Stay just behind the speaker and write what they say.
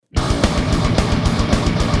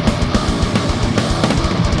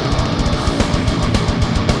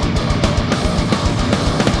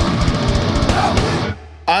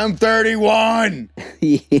I'm 31.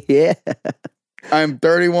 Yeah. I'm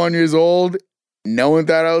 31 years old. No one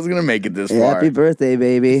thought I was going to make it this far. Happy birthday,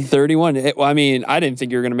 baby. 31. Well, I mean, I didn't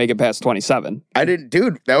think you were going to make it past 27. I didn't,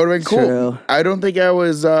 dude. That would have been cool. True. I don't think I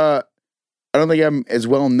was. I don't think I'm as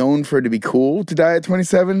well known for it to be cool to die at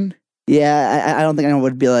 27. Yeah, I don't think anyone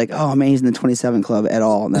would be like, oh man, he's in the 27 club at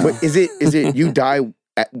all. No. But is it you die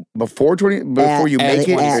before 20? Before you make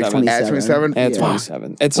it at 27. at 27? At Yeah.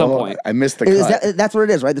 27. At some point. I missed the cut. That's what it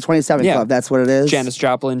is, right? The 27 Yeah. club. That's what it is. Janis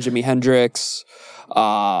Joplin, Jimi Hendrix,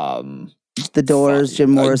 The Doors,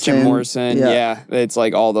 Jim Morrison. Jim Morrison, yeah. It's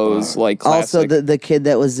like all those like classic. Also, the kid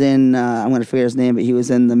that was in, I'm going to forget his name, but he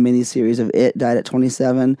was in the miniseries of It, died at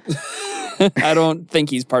 27. I don't think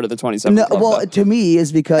he's part of the 27 No, club. well, though. to me,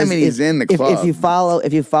 is because he's in the club.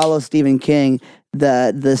 If you follow Stephen King,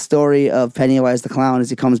 the story of Pennywise the Clown is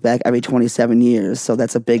he comes back every 27 years, so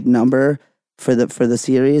that's a big number for the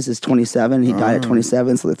series. Is 27. He died at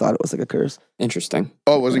 27, so they thought it was like a curse. Interesting.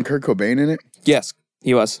 Oh, wasn't Kurt Cobain in it? Yes,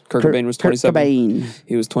 he was. Kurt Cobain was 27. Kurt Cobain.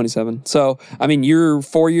 He was 27. So, I mean, you're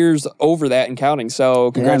 4 years over that and counting.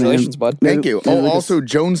 So, congratulations, bud. Thank you. Oh, also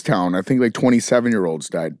Jonestown. I think like 27-year-olds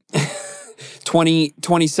died.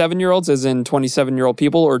 27-year-olds as in 27-year-old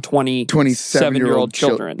people or 27-year-old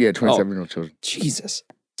children? Yeah, 27-year-old children. Jesus.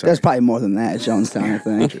 There's probably more than that at Jonestown, I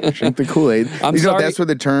think. Drink the Kool-Aid. I'm sorry. That's where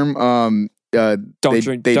the term Don't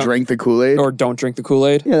drank the Kool-Aid. Or don't drink the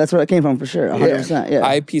Kool-Aid. Yeah, that's where it came from for sure. 100%. Yeah.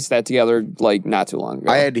 I pieced that together like not too long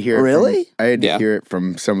ago. I had to hear it. Really? I had to hear it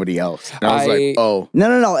from somebody else. And I was like, oh.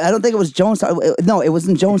 No. I don't think it was Jonestown. No, it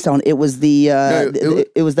wasn't Jonestown. It was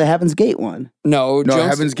it was the Heaven's Gate one. No,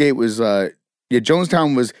 Heaven's Gate was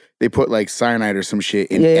Jonestown was they put like cyanide or some shit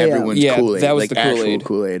in everyone's Kool-Aid. That was like the Kool-Aid. Actual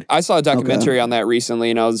Kool-Aid. I saw a documentary on that recently,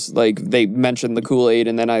 and I was like, they mentioned the Kool-Aid,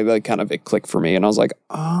 and then I like kind of it clicked for me, and I was like,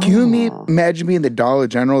 oh. Can you imagine being the Dollar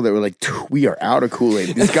General that were like, we are out of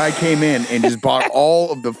Kool-Aid. This guy came in and just bought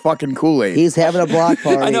all of the fucking Kool-Aid. He's having a block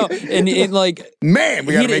party. I know, and like, man,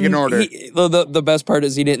 we gotta make an order. The best part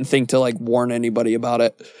is he didn't think to like warn anybody about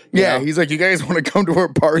it. Yeah, he's like, you guys want to come to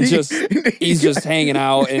our party? He's just hanging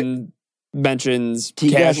out and mentions Do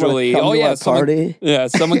you guys casually. wanna come to our party.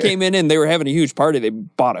 party? Someone came in and they were having a huge party. They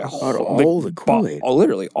bought all the Kool-Aid.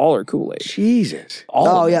 Literally all our Kool-Aid. Jesus.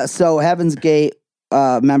 So Heaven's Gate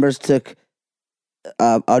members took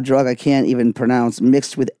a drug I can't even pronounce,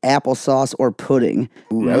 mixed with applesauce or pudding,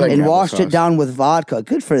 and washed it down with vodka.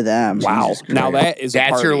 Good for them. Wow. Now that's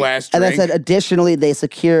your last drink. And they said additionally they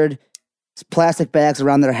secured plastic bags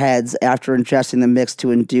around their heads after ingesting the mix to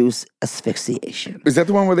induce asphyxiation. Is that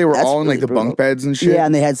the one where they were all in like the bunk beds and shit? Yeah,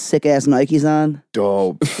 and they had sick ass Nikes on.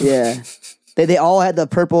 Dope. Yeah. They all had the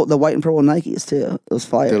white and purple Nikes too. It was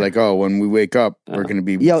fire. They're like, oh, when we wake up, we're gonna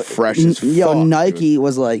be fresh as fuck. Yo, Nike dude.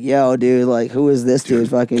 was like, yo, dude, like, who is this dude?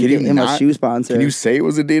 Fucking get him a shoe sponsor. Can you say it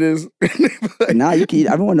was Adidas? Nah, you can.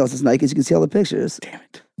 Everyone knows it's Nikes. You can see all the pictures. Damn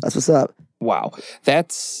it. That's what's up. Wow.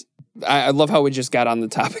 I love how we just got on the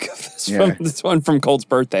topic of this from this one from Colt's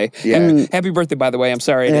birthday. Yeah. Happy birthday, by the way. I'm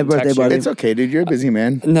sorry I didn't text you. It's okay, dude. You're a busy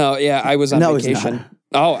man. No, I was on vacation.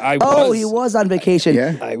 Oh, I was. Oh, he was on vacation.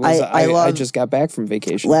 Yeah. I just got back from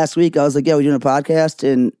vacation. Last week, I was like, yeah, we're doing a podcast.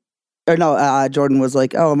 Jordan was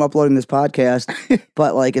like, oh, I'm uploading this podcast.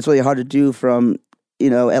 But, like, it's really hard to do from,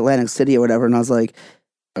 Atlantic City or whatever. And I was like,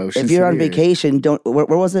 if you're on vacation, don't, where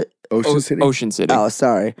was it? Ocean City? Ocean City. Oh,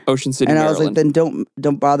 sorry. Ocean City, And I Maryland. was like, then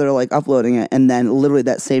don't bother, like, uploading it. And then literally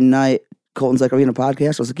that same night, Colton's like, are we in a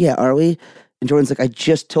podcast? I was like, yeah, are we? And Jordan's like, I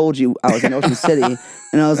just told you I was in Ocean City.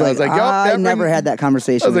 And I was like, I never had that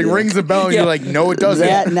conversation. I was like, rings a bell, and you're like, no, it doesn't.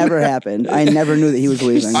 That never happened. I never knew that he was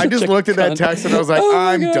leaving. I just looked at that text, and I was like,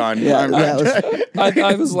 I'm done. Yeah,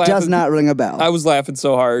 I was laughing. Does not ring a bell. I was laughing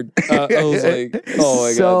so hard. I was like, oh my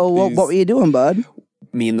God. So what were you doing, bud?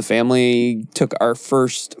 Me and the family took our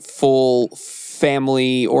first full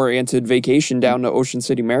family-oriented vacation down to Ocean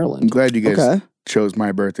City, Maryland. I'm glad you guys chose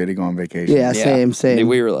my birthday to go on vacation. Yeah, same.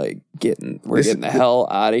 We were like, getting the hell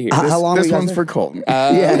out of here. How long? This one's for Colton.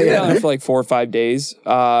 For like 4 or 5 days.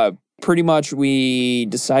 Pretty much, we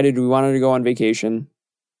decided we wanted to go on vacation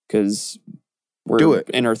because we're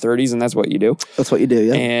in our 30s, and that's what you do. That's what you do.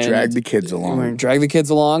 Yeah. And drag the kids along. We're gonna drag the kids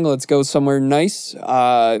along. Let's go somewhere nice.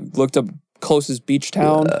 Looked up closest beach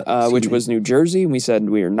town, which was New Jersey. And we said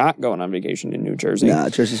we are not going on vacation in New Jersey. Nah,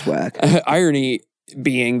 Jersey's whack. Irony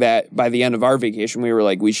being that by the end of our vacation, we were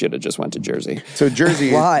like, we should have just went to Jersey. So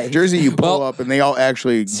Jersey, why? Jersey, you pull up and they all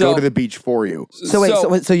actually go to the beach for you.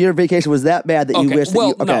 So your vacation was that bad that you wish that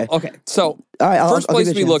you... Okay. No, okay. So all right, first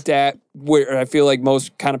place we looked at, where I feel like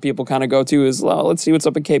most kind of people kind of go to is, let's see what's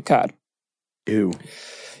up in Cape Cod. Ew.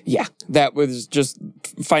 Yeah, that was just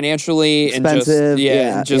financially expensive,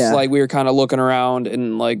 and just like we were kind of looking around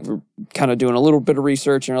and like we're kind of doing a little bit of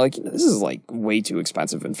research and we're like, this is like way too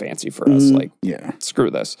expensive and fancy for us. Like,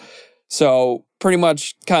 screw this. So pretty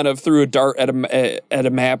much kind of threw a dart at a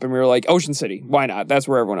map and we were like, Ocean City, why not? That's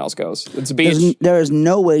where everyone else goes. It's a beach. There is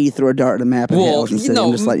no way you throw a dart at a map and hit Ocean City.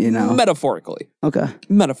 I'm just letting you know. Metaphorically. Okay.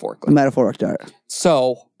 Metaphorically. A metaphoric dart.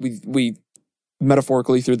 So we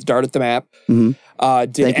metaphorically threw the dart at the map.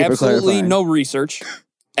 Mm-hmm. Did absolutely no research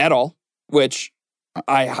at all, which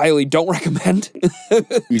I highly don't recommend.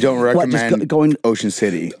 You don't recommend going to Ocean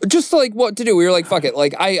City? Just like what to do. We were like, fuck it.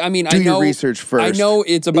 Like I mean, do I know your research first. I know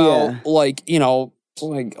it's about like, you know,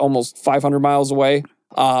 like almost 500 miles away.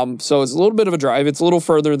 So it's a little bit of a drive. It's a little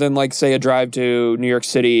further than like say a drive to New York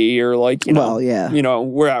City or like, you know, you know,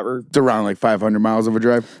 wherever. It's around like 500 miles of a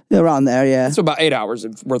drive. Yeah, around there, yeah. It's about 8 hours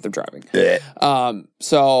worth of driving.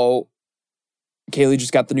 So Kaylee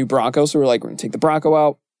just got the new Bronco, so we're like, we're gonna take the Bronco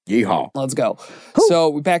out. Yeehaw. Let's go. Woo. So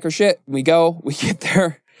we pack our shit, we go, we get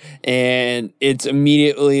there, and it's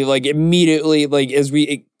immediately like as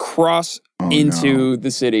we cross into the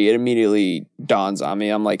city, it immediately dawns on me.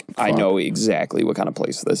 I'm like, I know exactly what kind of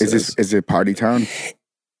place this is. Is it party town?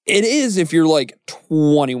 It is if you're like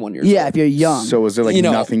 21 years old. Yeah, if you're young. So is there like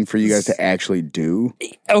nothing for you guys to actually do?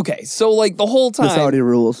 Okay, so like the whole time. This already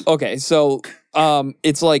rules. Okay, so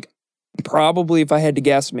it's like probably if I had to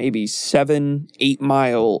guess, maybe 7-8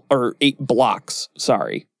 mile or 8 blocks.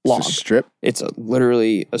 Sorry, long. It's a strip. It's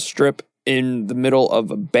literally a strip in the middle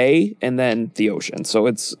of a bay and then the ocean. So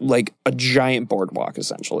it's like a giant boardwalk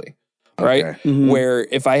essentially, right? Mm-hmm. Where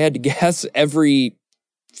if I had to guess, every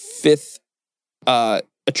fifth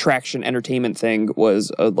attraction entertainment thing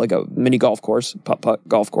was like a mini golf course, putt-putt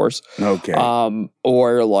golf course. Okay.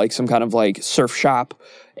 Or like some kind of like surf shop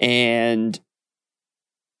and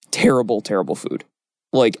terrible food.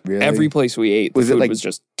 Like every place we ate, the food was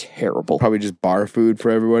just terrible. Probably just bar food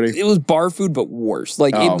for everybody. It was bar food, but worse.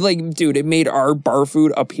 Like, dude, it made our bar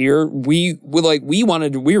food up here. We were like,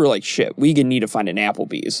 shit, we need to find an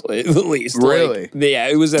Applebee's at least. Really? Like, yeah,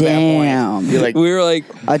 it was at that point. You're like, we were like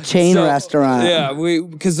a chain restaurant. Yeah,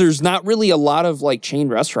 because there's not really a lot of like chain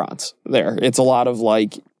restaurants there. It's a lot of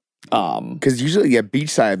like. Because usually,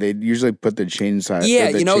 beachside, they usually put the chain side. Yeah,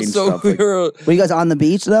 you know, so we were. Were you guys on the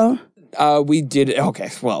beach though? We did. Okay,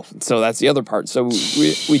 well, so that's the other part. So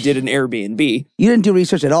we did an Airbnb. You didn't do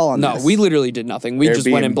research at all on this? No, we literally did nothing. We just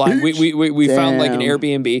went in blind. We found like an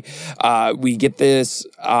Airbnb. We get this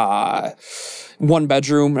 1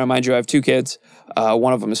 bedroom. Now, mind you, I have 2 kids.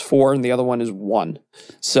 One of them is 4 and the other one is 1.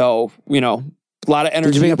 So, you know, a lot of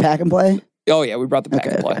energy. Did you bring a pack and play? Oh, yeah, we brought the pack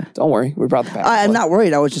and play. Don't worry, we brought the pack and play. I'm not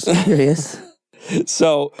worried. I was just curious.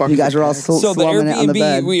 So you guys were all so the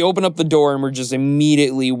Airbnb, we open up the door and we're just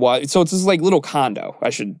immediately so it's this like little condo. I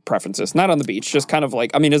should preference this, not on the beach, just kind of like,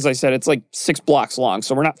 I mean, as I said, it's like 6 blocks long,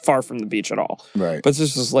 so we're not far from the beach at all. Right. But it's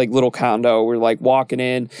just this like little condo. We're like walking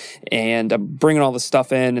in and I'm bringing all the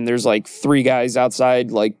stuff in, and there's like 3 guys outside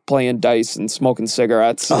like playing dice and smoking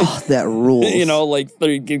cigarettes. Oh, that rules. You know, like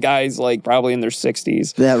 3 guys like probably in their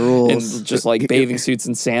 60s. That rules. And just like bathing suits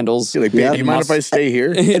and sandals. You're like, babe, do you mind if I stay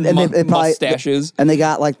here? And they mustaches. And they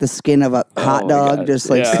got like the skin of a hot dog, just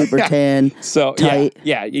like super tan. So tight.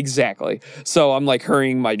 Yeah, exactly. So I'm like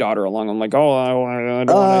hurrying my daughter along. I'm like, I don't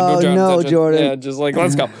want to go. Jordan. Yeah, just like,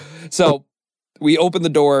 let's go. So we open the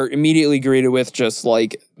door, immediately greeted with just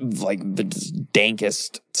like the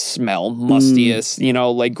dankest smell, mustiest, you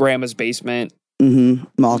know, like grandma's basement. Mm-hmm.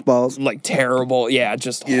 Mothballs. Like terrible. Yeah,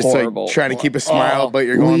 just you're horrible. Just, like, trying to keep a smile, but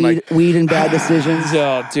you're going weed and bad decisions.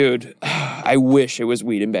 Oh, dude. I wish it was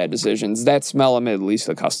weed and bad decisions. That smell I'm at least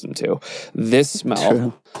accustomed to. This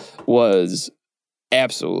smell was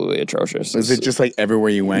absolutely atrocious. Is it just like everywhere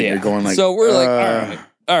you went, you're going like... So we're like,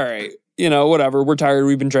 all right. You know, whatever. We're tired.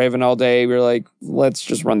 We've been driving all day. We're like, let's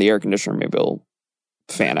just run the air conditioner. Maybe it'll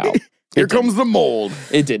fan out. Here comes the mold.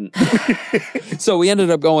 It didn't. So we ended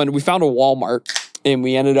up we found a Walmart, and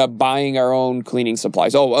we ended up buying our own cleaning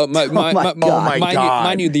supplies.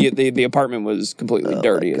 Mind you, the apartment was completely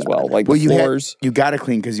dirty as well. Like the floors. You got to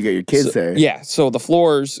clean because you got your kids there. Yeah, so the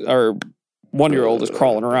floors are... 1-year-old is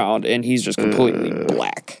crawling around, and he's just completely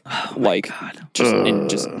black.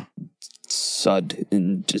 Just sud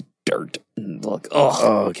and just dirt. And like,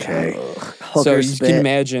 okay. So you can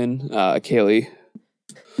imagine, Kaylee...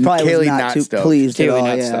 Probably not too pleased at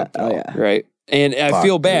all. Yeah. Right. And I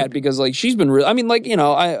feel bad because like she's been I mean, like, you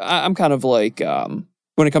know, I'm kind of like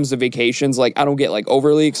when it comes to vacations, like I don't get like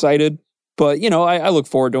overly excited, but you know, I look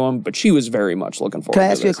forward to them. But she was very much looking forward to Can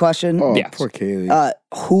I ask you a question? Oh, yes. Poor Kaylee.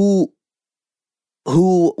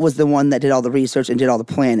 who was the one that did all the research and did all the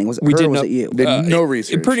planning? Was it her or was it you? No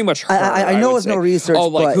research. It pretty much her, I know it was no research. Oh,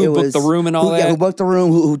 like but who it booked was, the room and all that? Yeah, who booked the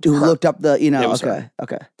room, who looked up the,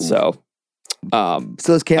 okay. So,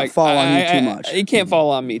 so this can't fall on you too much. It can't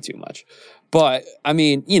fall on me too much. But, I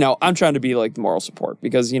mean, I'm trying to be like the moral support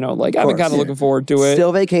because, I've been kind of looking forward to it.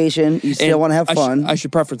 Still vacation. You still want to have fun. I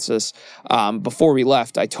should preference this. Before we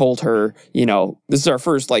left, I told her, this is our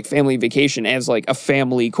first like family vacation as like a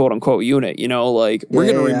family quote unquote unit, we're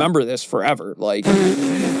going to remember this forever. Like,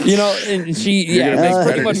 and she, that's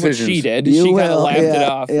pretty much what she did. She kind of laughed it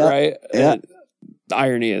off, right? Yeah. And the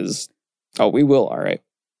irony is, we will. All right.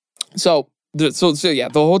 So the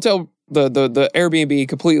hotel, the Airbnb,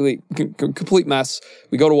 complete mess.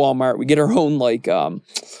 We go to Walmart. We get our own like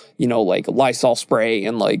Lysol spray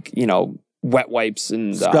and like wet wipes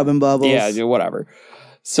and scrubbing bubbles. Yeah, whatever.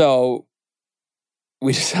 So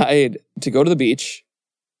we decide to go to the beach,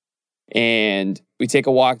 and we take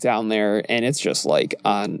a walk down there, and it's just like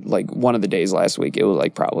on like one of the days last week, it was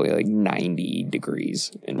like probably like 90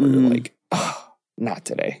 degrees, and we're like, not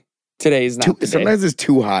today. Today's not today. Sometimes it's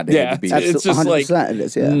too hot to yeah, it's just like it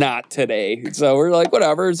is, not today. So we're like,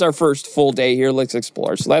 whatever. It's our first full day here. Let's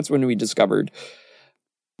explore. So that's when we discovered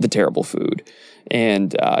the terrible food,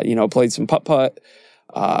 and played some putt-putt.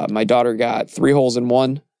 My daughter got 3 holes in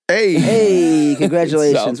 1. Hey,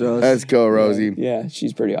 congratulations, Rose. Let's go, Rosie. Yeah,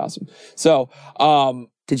 she's pretty awesome. So,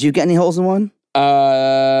 did you get any holes in 1?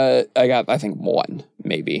 I got, I think 1,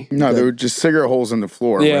 maybe. No, there were just cigarette holes in the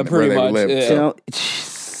floor. Yeah, where they much. lived.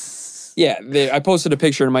 Yeah. I posted a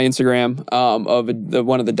picture on my Instagram of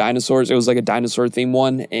one of the dinosaurs. It was like a dinosaur themed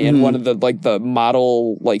one, and one of the like the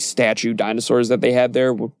model like statue dinosaurs that they had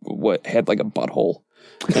there had like a butthole.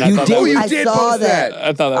 And I saw that.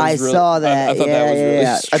 I thought that was I saw that. I thought that was really.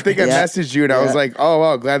 I think I messaged you and I was like, "Oh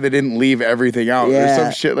wow, glad they didn't leave everything out or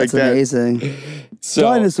some shit like that." Amazing. So,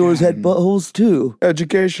 dinosaurs had buttholes too.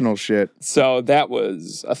 Educational shit. So that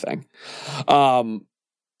was a thing.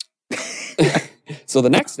 So the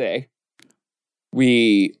next day,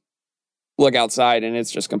 we look outside and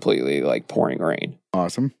it's just completely like pouring rain.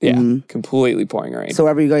 Awesome. Yeah, completely pouring rain. So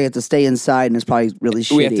wherever you go, you have to stay inside, and it's probably really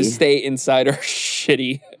shitty. We have to stay inside our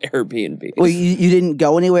shitty Airbnb. Well, you didn't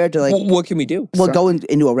go anywhere to like. Well, what can we do? Well, go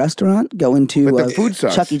into a restaurant, go into the food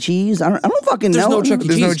sucks. Chuck E. Cheese. I don't fucking there's know. No Chuck E.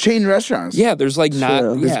 Cheese. There's no chain restaurants. Yeah, there's like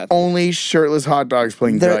not. There's only shirtless hot dogs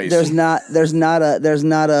playing dice. There's not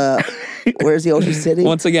a. Where's the Ocean City?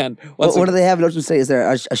 Once again, what do they have in Ocean City? Is there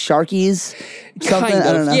a Sharky's? Something? Kind of.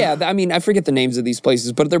 I don't know. Yeah, I mean, I forget the names of these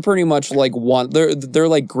places, but they're pretty much like one. They're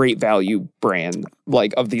like great value brand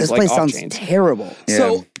like of these this like place off sounds chains. Terrible.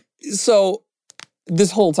 Yeah. So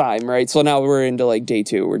this whole time, right? So now we're into like day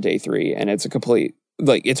 2 or day 3, and it's a complete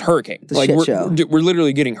like it's hurricane. It's a like shit show. We're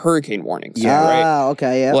literally getting hurricane warnings. Yeah. Right.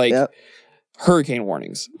 Okay. Yeah. Like hurricane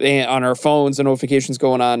warnings and on our phones and notifications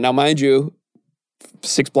going on. Now, mind you,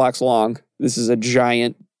 6 blocks long. This is a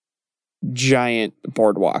giant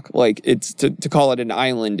boardwalk. Like it's to call it an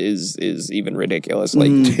island is even ridiculous.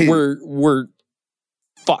 Like we're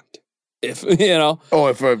fucked. If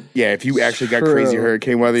if you actually got crazy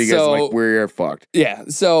hurricane weather, you guys like we're fucked. Yeah.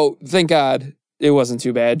 So thank God it wasn't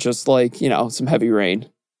too bad. Just like some heavy rain.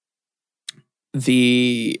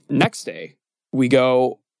 The next day we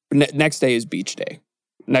go. Next day is beach day.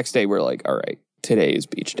 Next day we're like, all right, today is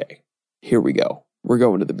beach day. Here we go. We're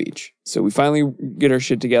going to the beach. So we finally get our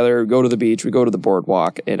shit together, go to the beach, we go to the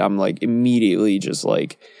boardwalk, and I'm like immediately just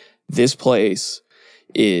like, this place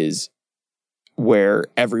is where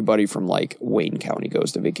everybody from like Wayne County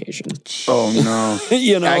goes to vacation. Oh no.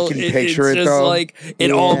 I can picture it just though. Like it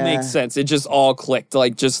all makes sense. It just all clicked.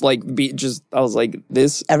 Like I was like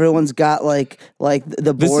this. Everyone's got like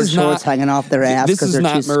the board shorts hanging off their ass because they're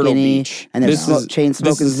too skinny, Beach. and they're chain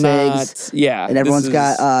smoking cigs. And everyone's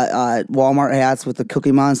got Walmart hats with the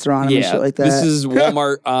Cookie Monster on them and shit like that. This is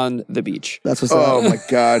Walmart on the beach. That's what's up. Oh my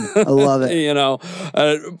god, I love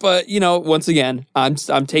it. But once again,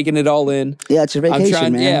 I'm taking it all in. Yeah, it's your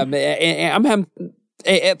vacation, man. Yeah, I'm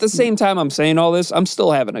at the same time I'm saying all this, I'm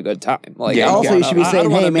still having a good time. Like, also, you should be saying,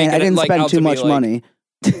 "Hey, man, I didn't spend too much money."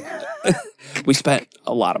 We spent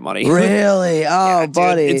a lot of money. Really? Oh,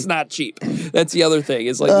 buddy, dude, it's not cheap. That's the other thing.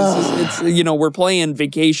 It's like we're playing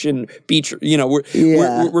vacation beach.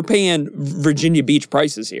 We're paying Virginia Beach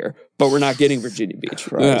prices here, but we're not getting Virginia Beach.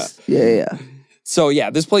 Yeah. So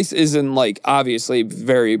this place isn't like obviously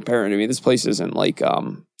very apparent to me. This place isn't like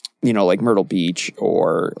like Myrtle Beach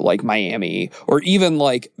or like Miami or even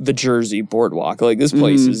like the Jersey boardwalk. Like this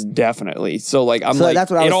place is definitely so like I'm like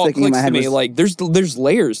that's what I was it all thinking clicks in my to head me like there's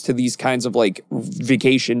layers to these kinds of like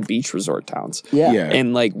vacation beach resort towns. Yeah.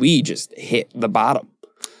 And like we just hit the bottom.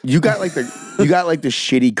 You got like the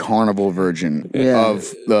shitty carnival version of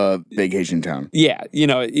the vacation town. Yeah,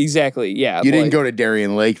 exactly. Yeah. You didn't go to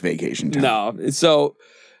Darien Lake vacation town. No. So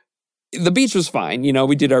the beach was fine.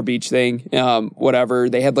 We did our beach thing. Whatever.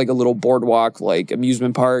 They had like a little boardwalk, like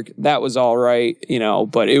amusement park. That was all right,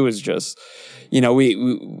 but it was just,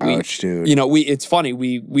 ouch, dude. It's funny.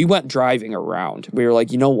 We went driving around. We were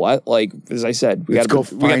like, you know what? Like, as I said, we got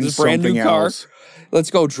this brand new car. Else. Let's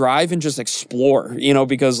go drive and just explore,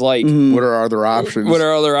 because like... What are our other options? What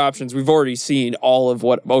are other options? We've already seen all of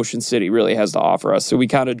what Ocean City really has to offer us. So we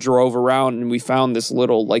kind of drove around and we found this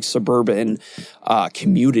little like suburban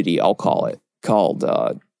community, I'll call it, called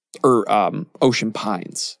Ocean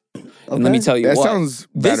Pines. Okay. And let me tell you that sounds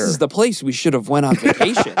better. This is the place we should have went on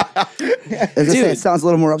vacation. It sounds a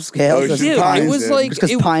little more upscale. Dude, it was like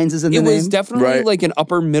because Pines is in the name. It was definitely like an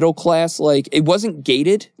upper middle class. Like it wasn't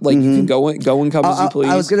gated. Like you can go and come as you please.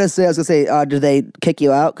 I was gonna say, did they kick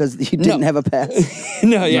you out because you didn't have a pass?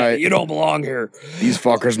 No, you don't belong here. These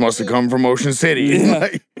fuckers must have come from Ocean City. Yeah.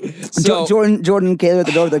 So Jordan and Kayla at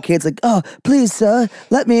the door. The kids like, oh, please, sir,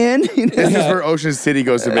 let me in. This is where Ocean City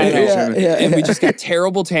goes to vacation. And we just got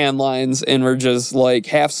terrible tan lines, and we're just like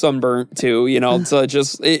half sunburnt too. So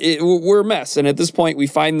we're a mess. And at this point, we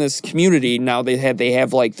find this community now. They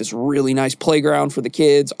have like this really nice playground for the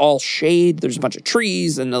kids, all shade. There's a bunch of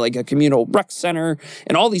trees and like a communal rec center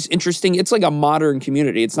and all these interesting. It's like a modern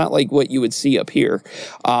community. It's not like what you would see up here.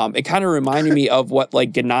 It kind of reminded me of what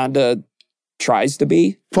like Gananda tries to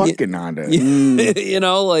be. Fuck Gananda.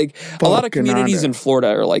 Like a lot of communities in Florida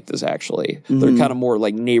are like this actually. They're kind of more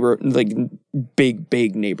like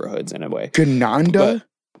big neighborhoods in a way. Gananda?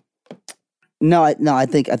 No, I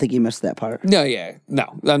think you missed that part. No,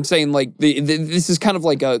 I'm saying like this is kind of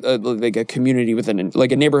like a community within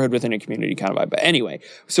like a neighborhood within a community kind of vibe. But anyway,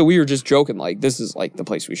 so we were just joking like this is like the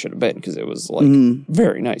place we should have been because it was like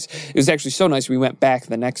very nice. It was actually so nice we went back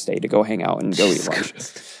the next day to go hang out and go eat lunch.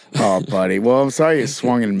 Oh, buddy. Well, I'm sorry you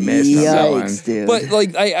swung and missed on that one. Dude. But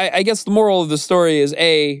like, I guess the moral of the story is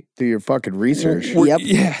do your fucking research. Yep.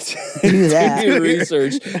 Yeah. Do that. Do your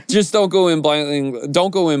research. Just don't go in blindly.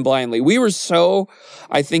 Don't go in blindly. We were so.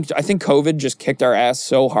 I think COVID just kicked our ass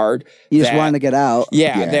so hard. You just wanted to get out.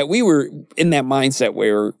 Yeah, that we were in that mindset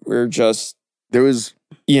where we're just. There was,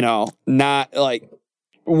 not like.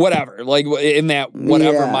 Whatever, like in that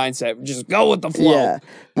whatever mindset, just go with the flow. Yeah.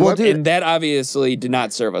 Well, dude, and that obviously did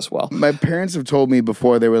not serve us well. My parents have told me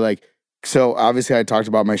before, they were like, so obviously I talked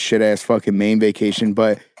about my shit ass fucking Maine vacation,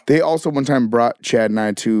 but they also one time brought Chad and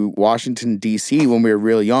I to Washington, D.C. when we were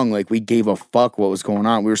really young. Like we gave a fuck what was going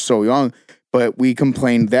on. We were so young, but we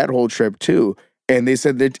complained that whole trip too. And they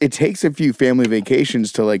said that it takes a few family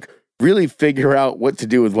vacations to like really figure out what to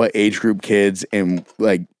do with what age group kids and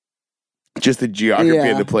like just the geography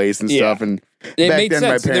of the place and stuff. And it made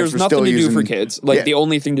sense. There's nothing to do for kids. Like the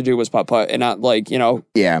only thing to do was putt-putt and not like,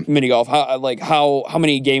 mini golf. How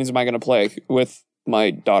many games am I going to play with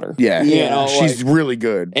my daughter? Yeah. She's really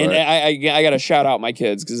good. And I got to shout out my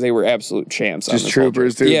kids because they were absolute champs. Just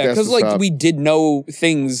troopers, dude. Yeah, because like we did know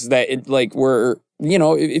things that were...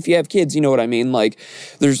 if you have kids, you know what I mean? Like,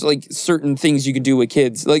 there's like certain things you can do with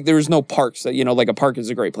kids. Like, there was no parks that, like a park is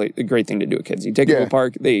a great thing to do with kids. You take them to a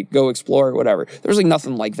park, they go explore, whatever. There's like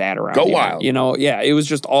nothing like that around. Go wild. It was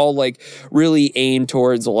just all like really aimed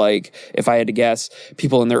towards like, if I had to guess,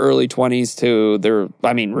 people in their early 20s to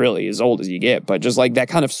really as old as you get, but just like that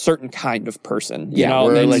kind of certain kind of person,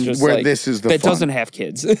 this is the that fun. Doesn't have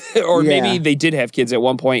kids. Or maybe they did have kids at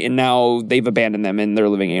one point and now they've abandoned them and they're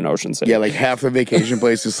living in Ocean City. Yeah, like half the vacation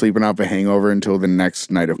place is sleeping off a hangover until the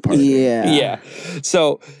next night of party. Yeah.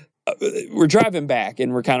 So we're driving back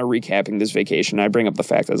and we're kind of recapping this vacation. I bring up the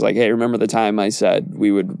fact I was like, hey, remember the time I said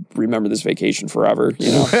we would remember this vacation forever?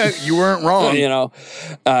 You weren't wrong.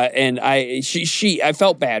 And I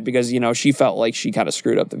felt bad because she felt like she kind of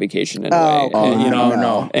screwed up the vacation in a way.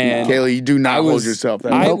 No. And Kayla, you do not hold yourself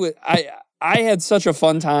that I had such a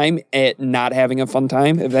fun time at not having a fun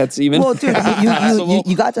time, if that's even possible.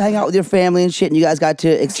 You got to hang out with your family and shit, and you guys got to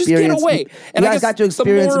experience. Just get away. And you guys got to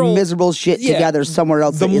experience miserable shit together somewhere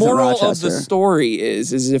else. The moral of the story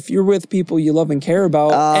is if you're with people you love and care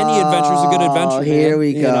about, any adventure is a good adventure. Here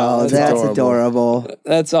we go. That's adorable.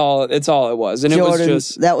 That's all. It's all it was, and Jordan, it was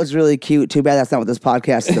just that was really cute. Too bad that's not what this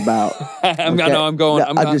podcast is about. I'm going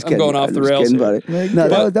off the rails, buddy.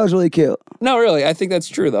 No, that was really cute. No, really, I think that's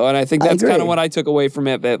true though, and I think that's kind of what I took away from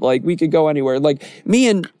it. That like we could go anywhere. Like me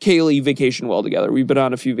and Kaylee vacation well together. We've been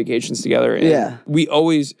on a few vacations together, and we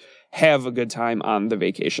always have a good time on the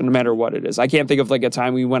vacation, no matter what it is. I can't think of like a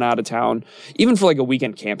time we went out of town, even for like a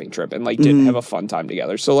weekend camping trip, and like didn't have a fun time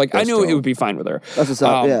together. So like I knew it would be fine with her. That's what's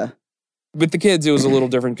up. with the kids, it was a little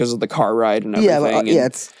different because of the car ride and everything. Yeah,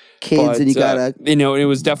 it's kids and you gotta... it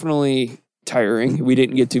was definitely tiring. We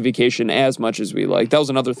didn't get to vacation as much as we liked. That was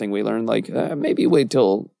another thing we learned, like, maybe wait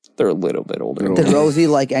till they're a little bit older. Did Rosie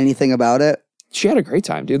like anything about it? She had a great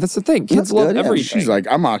time, dude. That's the thing. Kids love everything. She's like,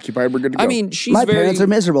 I'm occupied. We're good to go. I mean, my parents are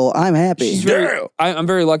miserable. I'm happy. I'm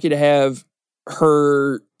very lucky to have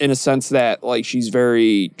her in a sense that like she's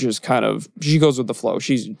very just kind of she goes with the flow.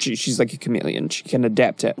 She's like a chameleon. She can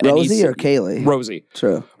adapt to Rosie or Kaylee. Rosie,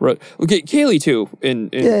 true. Okay, Kaylee too.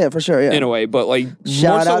 Yeah, for sure. Yeah, in a way, but like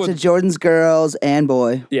shout out to Jordan's girls and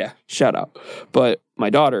boy. Yeah, shout out. But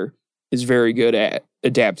my daughter is very good at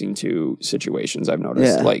adapting to situations. I've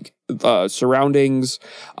noticed like surroundings,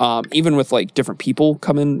 even with like different people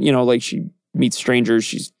coming. You know, like she meets strangers.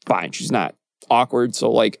 She's fine. She's not awkward.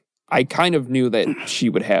 So like. I kind of knew that she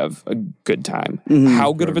would have a good time. Mm-hmm.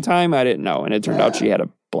 How good of a time, I didn't know. And it turned out she had a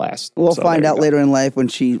blast. We'll find out later in life when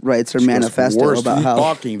she writes her manifesto about how...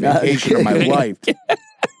 fucking vacation of my life.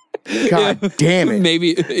 God damn it.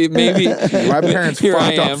 Maybe. My parents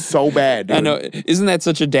fucked up so bad, dude. I know. Isn't that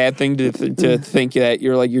such a dad thing to think that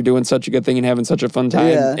you're doing such a good thing and having such a fun time?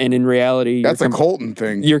 Yeah. And in reality... That's a Colton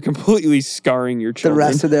thing. You're completely scarring your children. The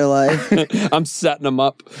rest of their life. I'm setting them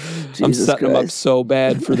up. I'm setting them up so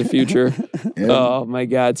bad for the future. Yeah. Oh, my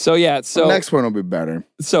God. So, yeah. So the next one will be better.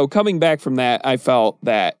 So, coming back from that, I felt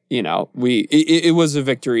that, it was a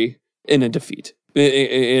victory in a defeat.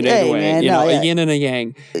 In a way, man, a yin and a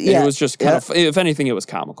yang. And it was just kind of, if anything, it was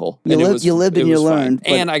comical. You lived and you learned.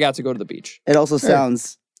 And I got to go to the beach. It also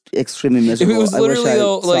sounds extremely miserable. It was literally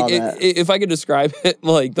if I could describe it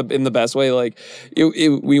like in the best way, like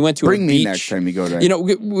we went to Bring a me beach. Next time you go there.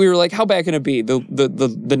 We were like, how bad can it be?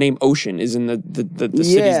 The name Ocean is in the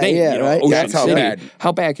city's name. Yeah, right. Ocean That's how City. bad.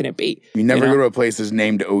 How bad can it be? You never go to a place that's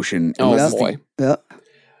named Ocean. Oh boy. Yeah.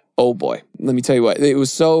 Oh boy. Let me tell you what. It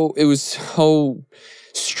was so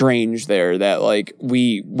strange there that like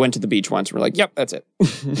we went to the beach once and we're like, yep, that's it.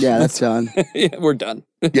 Yeah, that's done. Yeah, we're done.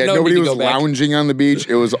 Yeah, nobody was lounging on the beach.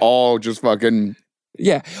 It was all just fucking...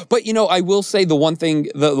 Yeah, but I will say the one thing,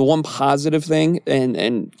 the one positive thing, and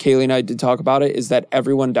Kaylee and I did talk about it, is that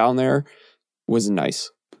everyone down there was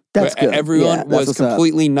nice. That's good. Everyone was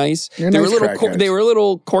completely nice. They were a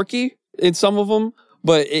little quirky in some of them.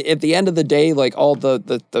 But at the end of the day, like all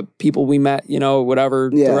the people we met,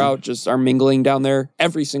 throughout just our mingling down there,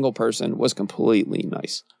 every single person was completely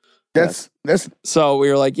nice. That's so we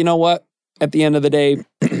were like, you know what? At the end of the day,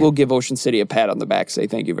 we'll give Ocean City a pat on the back, say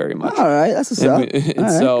thank you very much. All right, that's what's up.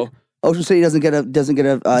 So Ocean City doesn't get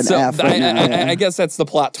an F. I guess that's the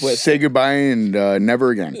plot twist. Say goodbye and never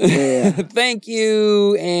again. Yeah. Thank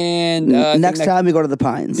you. And next time we go to the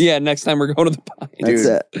Pines. Yeah, next time we're going to the Pines. That's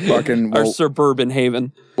it. Fucking our suburban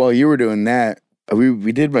haven. While you were doing that,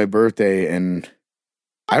 we did my birthday, and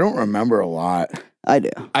I don't remember a lot. I do.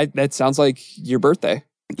 That sounds like your birthday.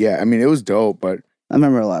 Yeah, I mean it was dope, but I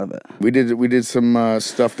remember a lot of it. We did some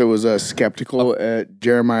stuff that was skeptical at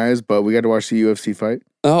Jeremiah's, but we got to watch the UFC fight.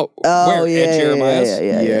 Oh, where? Yeah, at Jeremiah's?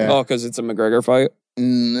 Yeah. Oh, because it's a McGregor fight?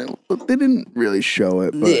 They didn't really show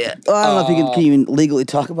it. But, yeah. Well, I don't know if you can even legally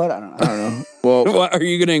talk about it. I don't know. Well, are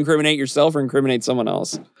you going to incriminate yourself or incriminate someone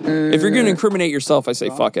else? If you're going to incriminate yourself, I say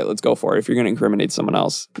fuck it. Let's go for it. If you're going to incriminate someone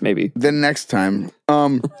else, maybe. Then next time.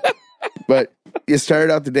 But it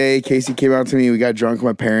started out the day. Casey came out to me. We got drunk with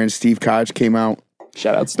my parents. Steve Koch came out.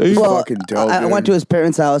 Shout out Steve. Fucking dope. I went to his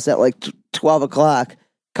parents' house at like 12 o'clock.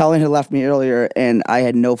 Colleen had left me earlier, and I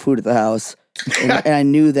had no food at the house. And I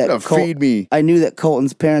knew that feed me. I knew that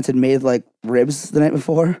Colton's parents had made like ribs the night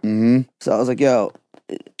before. Mm-hmm. So I was like, "Yo,"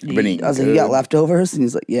 you got leftovers? And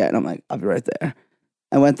he's like, "Yeah." And I'm like, "I'll be right there."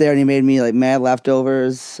 I went there and he made me like mad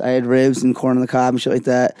leftovers. I had ribs and corn on the cob and shit like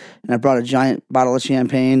that. And I brought a giant bottle of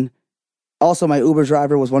champagne. Also, my Uber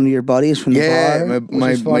driver was one of your buddies from the bar.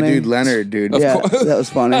 My dude Leonard, dude. Yeah, that was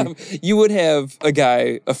funny. You would have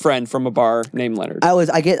a friend from a bar named Leonard.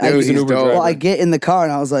 I get an Uber driver. Well, I get in the car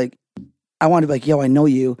and I was like, I wanted to be like, yo, I know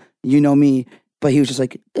you. You know me. But he was just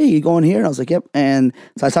like, hey, you going here? And I was like, yep. And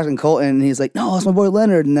so I talked to Colt and he's like, no, that's my boy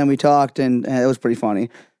Leonard. And then we talked and it was pretty funny.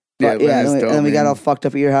 But, and then we got all fucked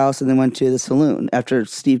up at your house and then went to the saloon after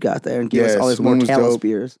Steve got there and gave us all his more callous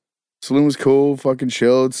beers. Saloon was cool, fucking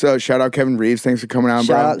chilled. So shout out Kevin Reeves, thanks for coming on,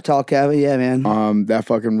 bro. Shout out Tall Kevin, yeah, man. That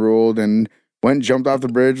fucking ruled, and went and jumped off the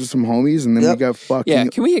bridge with some homies, and then we got fucking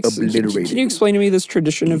obliterated. Can you explain to me this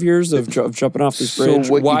tradition of yours of jumping off this bridge?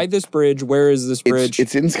 Why this bridge? Where is this bridge?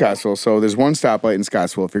 It's in Scottsville, so there's one stoplight in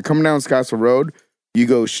Scottsville. If you're coming down Scottsville Road, you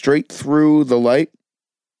go straight through the light,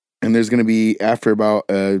 and there's going to be, after about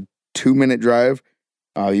a 2-minute drive,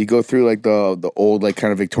 you go through like the old like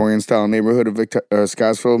kind of Victorian style neighborhood of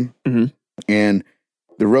Scottsville, mm-hmm. and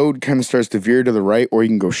the road kind of starts to veer to the right, or you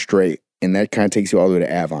can go straight, and that kind of takes you all the way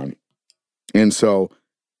to Avon. And so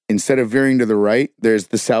instead of veering to the right, there's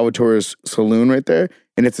the Salvatore's Saloon right there,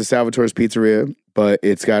 and it's a Salvatore's Pizzeria, but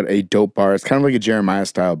it's got a dope bar. It's kind of like a Jeremiah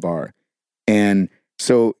style bar. And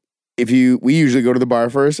so we usually go to the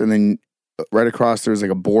bar first, and then right across there's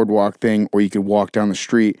like a boardwalk thing, or you could walk down the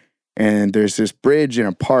street, and there's this bridge in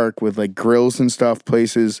a park with like grills and stuff,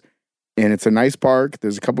 places, and it's a nice park.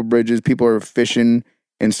 There's a couple bridges, people are fishing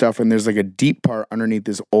and stuff, and there's like a deep part underneath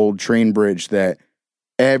this old train bridge that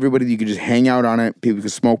everybody, you could just hang out on it. People can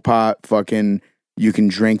smoke pot, you can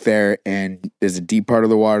drink there, and there's a deep part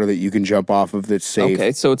of the water that you can jump off of that's safe.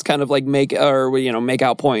 Okay, so it's kind of like make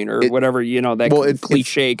out point or whatever,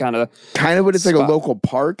 cliche kind of. Kind of, but it's spot. Like a local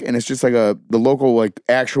park, and it's just like the local like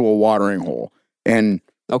actual watering hole. And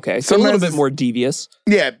okay, so a little bit more devious.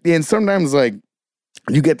 Yeah, and sometimes like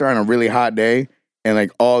you get there on a really hot day, and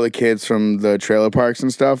like all the kids from the trailer parks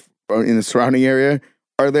and stuff in the surrounding area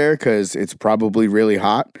are there because it's probably really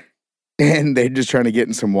hot, and they're just trying to get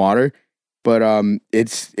in some water. But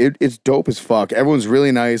it's dope as fuck. Everyone's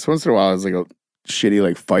really nice. Once in a while, it's like a shitty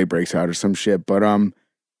like fight breaks out or some shit. But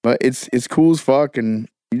it's cool as fuck, and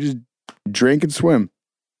you just drink and swim.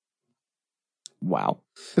 Wow,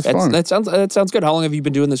 it's fun. That sounds good. How long have you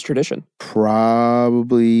been doing this tradition?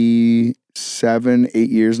 Probably 7-8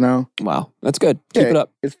 years now. Wow, that's good. Keep it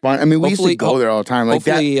up. It's fun. I mean, we used to go there all the time. Like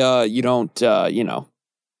hopefully, you don't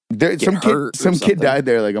some kid died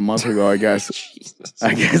there like a month ago, I guess.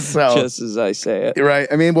 I guess so. Just as I say it. Right.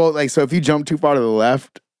 I mean, well, like, so if you jump too far to the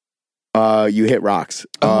left, you hit rocks.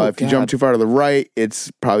 If you jump too far to the right,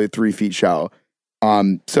 it's probably 3 feet shallow.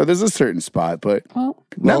 So there's a certain spot, but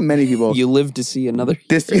not many people. You live to see another.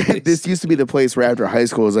 This used to be the place where after high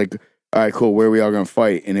school it was like, all right, cool, where are we all gonna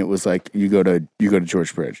fight? And it was like you go to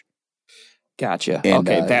George Bridge. Gotcha. And,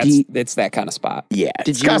 okay, it's that kind of spot. Yeah,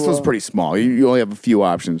 Scottsville's pretty small. You only have a few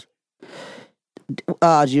options.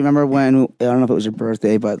 Do you remember when, I don't know if it was your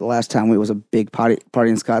birthday, but the last time we was a big party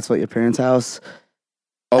in Scottsville at your parents' house?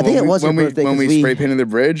 I think it was your birthday. When we spray painted the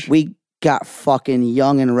bridge? We got fucking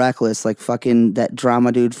young and reckless, like fucking that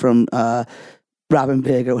drama dude from Robin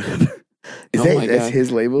Big or whatever. That's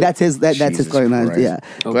his label? That's his claim. Yeah.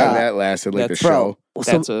 Glad that lasted like the show.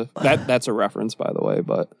 That's a reference, by the way.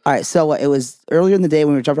 But all right, so it was earlier in the day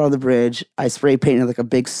when we were jumping on the bridge. I spray painted like a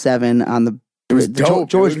big 7 on the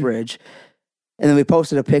George Bridge, and then we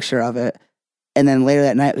posted a picture of it. And then later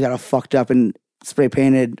that night, we got all fucked up and spray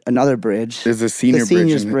painted another bridge. There's a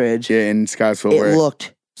seniors bridge. Yeah, in Scottsville. It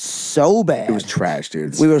looked so bad. It was trash,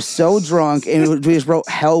 dude. We were so drunk, and we just wrote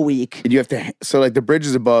Hell Week. And you have to, so like the bridge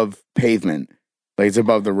is above pavement, like it's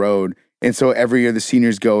above the road. And so every year the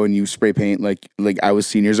seniors go and you spray paint, like I was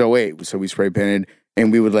seniors 08, so we spray painted,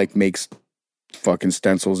 and we would like make fucking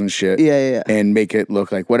stencils and shit. Yeah. And make it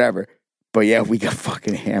look like whatever. But yeah, we got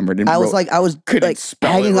fucking hammered. And I was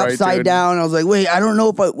hanging upside down. I was like, wait, I don't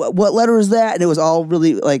know what letter is that? And it was all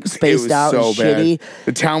really like spaced out and shitty. Bad.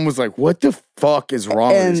 The town was like, what the fuck is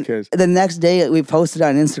wrong with these kids? The next day we posted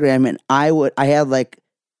on Instagram, and I had like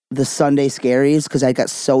the Sunday scaries because I got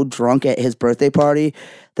so drunk at his birthday party.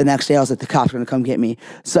 The next day I was like, the cops are going to come get me.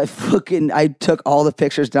 So I took all the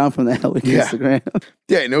pictures down from the Hell Week Instagram.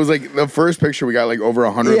 Yeah, and it was like the first picture we got like over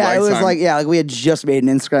 100 likes on. Yeah, it was like we had just made an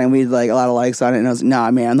Instagram. We had like a lot of likes on it. And I was like,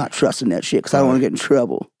 nah, man, I'm not trusting that shit because I don't want to get in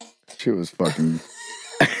trouble. Shit was fucking...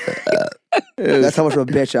 That's how much of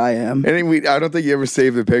a bitch I am. And I don't think you ever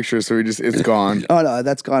saved the picture, so it's gone. Oh no,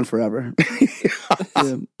 that's gone forever.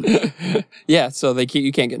 Yeah, so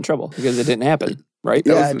you can't get in trouble because it didn't happen, right?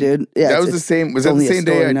 Dude. Yeah, that was the same. Was that the same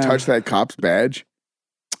day I touched that cop's badge?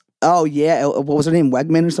 Oh yeah, what was her name?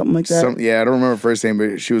 Wegman or something like that? I don't remember her first name,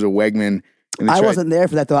 but she was a Wegman. I wasn't there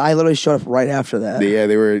for that though. I literally showed up right after that. Yeah,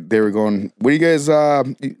 they were going, what do you guys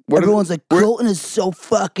everyone's like, Colton is so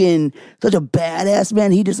fucking such a badass,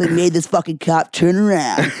 man. He just like made this fucking cop turn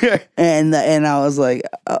around. and I was like,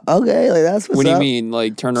 okay, like that's what's up. What do you mean,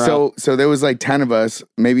 like turn around? So there was like 10 of us,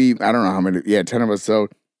 maybe, I don't know how many, 10 of us. So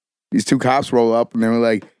these 2 cops roll up and they were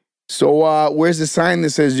like, so where's the sign that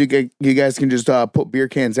says you guys can just put beer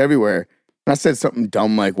cans everywhere? And I said something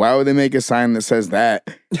dumb like, why would they make a sign that says that?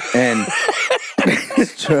 And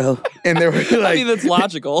it's true. And they were like, I mean, that's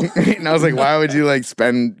logical. And I was like, why would you like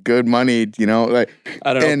spend good money? You know, like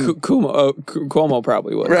I don't know. Cuomo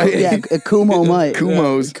probably would. Right? Yeah, Cuomo might.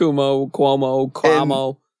 Cuomo's. Cuomo,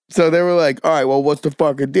 Cuomo. So they were like, all right, well, what's the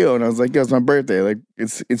fucking deal? And I was like, yeah, it's my birthday. Like,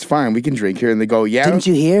 it's fine. We can drink here. And they go, yeah. Didn't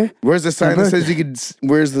you hear? Where's the sign that says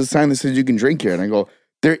you can drink here? And I go,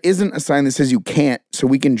 there isn't a sign that says you can't, so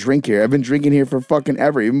we can drink here. I've been drinking here for fucking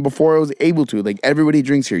ever, even before I was able to. Like, everybody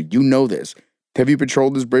drinks here. You know this. have you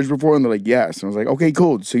patrolled this bridge before? And they're like, yes. And I was like, okay,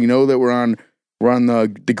 cool. So you know that we're on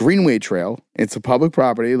the Greenway Trail. It's a public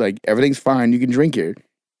property. Like, everything's fine. You can drink here.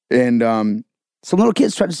 And some little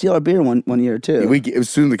kids tried to steal our beer one year too. As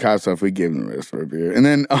soon as the cops left, we gave them the rest of our beer. And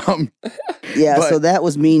then so that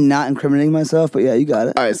was me not incriminating myself. But yeah, you got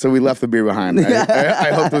it. All right, so we left the bear behind.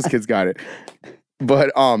 I hope those kids got it.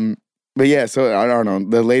 But yeah, so I don't know.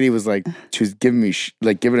 The lady was like, she was giving me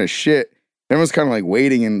giving us shit. Everyone was kind of like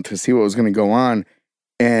waiting to see what was going to go on.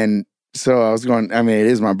 And so I was going, I mean, it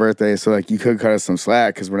is my birthday, so like you could cut us some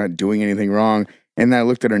slack because we're not doing anything wrong. And then I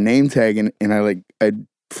looked at her name tag and I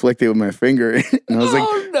flicked it with my finger. And I was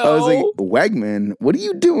I was like, Wegman, what are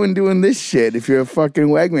you doing this shit if you're a fucking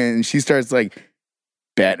Wegman? And she starts like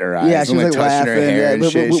batting her eyes. Yeah, she's like touching her hair and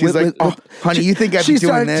shit. She's like, oh, honey, you think I'd be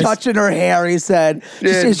doing this? She started touching her hair, he said.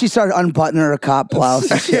 She started unbuttoning her cop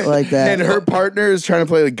blouse and shit like that. And her partner is trying to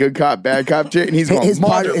play like good cop, bad cop shit, and he's going,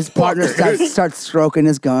 his partner starts stroking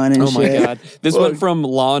his gun and shit. Oh my God. This went from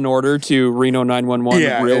Law and Order to Reno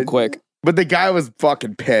 911 real quick. But the guy was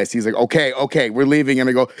fucking pissed. He's like, okay, we're leaving. And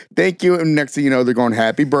I go, thank you. And next thing you know, they're going,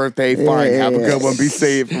 happy birthday. Fine, have a good one. Be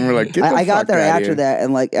safe. And we're like, I got there after that,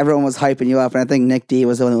 and like everyone was hyping you up. And I think Nick D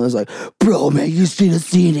was the one that was like, bro, man, you should have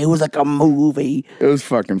seen it. It was like a movie. It was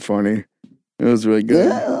fucking funny. It was really good.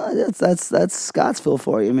 Yeah, that's Scottsville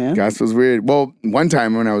for you, man. Scottsville's weird. Well, one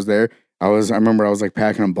time when I was there, I remember I was like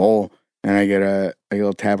packing a bowl, and I get a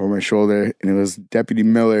little tap on my shoulder, and it was Deputy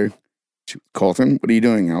Miller. Colton, what are you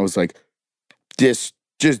doing? And I was like, just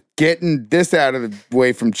getting this out of the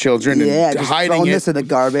way from children and just hiding throwing this in the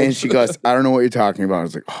garbage. And she goes, I don't know what you're talking about. I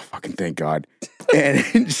was like, oh, fucking thank God.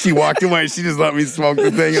 And she walked away. She just let me smoke the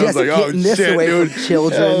thing. I was like, oh, this shit, away dude. From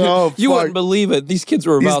children. Oh, you wouldn't believe it. These kids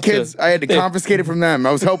were about to. I had to confiscate it from them.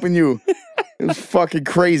 I was helping you. It was fucking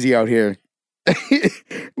crazy out here.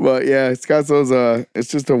 But yeah, Scottsville's it's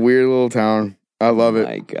just a weird little town. I love it.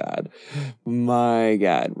 My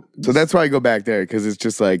God. So that's why I go back there, because it's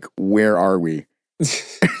just like, where are we?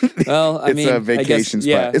 Well, it's a vacation spot.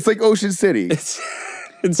 Yeah. It's like Ocean City.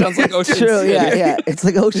 It sounds like Ocean City. True, yeah. It's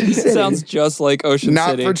like Ocean City. It sounds just like Ocean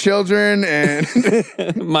City. Not for children and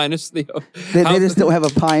minus the. They just don't have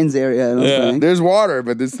a Pines area. I don't think. There's water,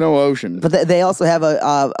 but there's no ocean. But they also have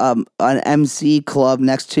an MC club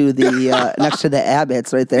next to the next to the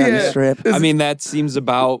Abbott's right there on the strip. I mean, that seems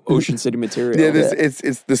about Ocean City material. Yeah,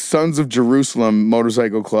 it's the Sons of Jerusalem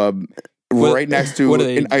Motorcycle Club. Right next to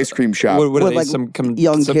an ice cream shop. What are they? Like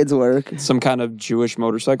young kids work. Some kind of Jewish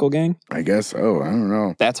motorcycle gang? I guess. Oh, I don't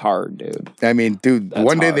know. That's hard, dude. I mean, dude,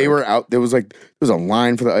 one day they were out. There was a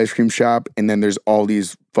line for the ice cream shop, and then there's all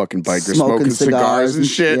these fucking bikers smoking cigars and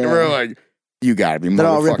shit. Yeah. And we're like, you gotta be They're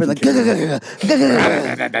all ripping like, you hear that?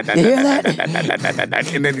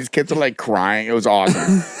 And then these kids are like crying. It was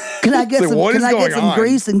awesome. Can I get some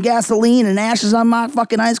grease and gasoline and ashes on my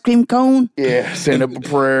fucking ice cream cone? Yeah, send up a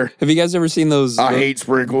prayer. Have you guys ever seen those? I hate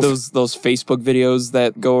sprinkles. Those Facebook videos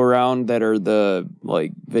that go around that are the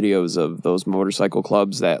like videos of those motorcycle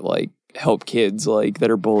clubs that like help kids like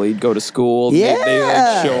that are bullied go to school. Yeah, they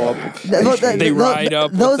like, show up. They ride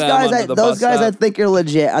up. Those with them guys, those guys, stop. I think are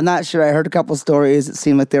legit. I'm not sure. I heard a couple stories. It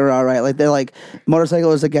seemed like they were all right. Like they're like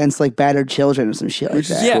motorcyclists against like battered children or some shit like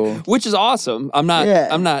that. Yeah, cool. Which is awesome. I'm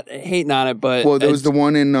not hating on it, but there was the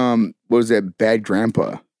one in what was that? Bad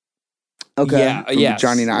Grandpa. Okay. Yeah.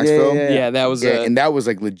 Johnny Knoxville. Yeah, that was. And that was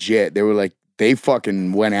like legit. They were like. They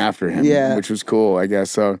fucking went after him, which was cool, I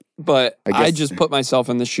guess. So, but I just put myself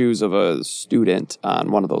in the shoes of a student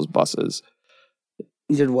on one of those buses.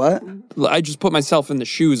 You did what? I just put myself in the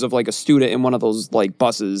shoes of like a student in one of those like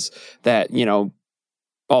buses that, you know,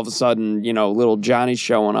 all of a sudden, you know, little Johnny's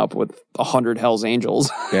showing up with 100 Hell's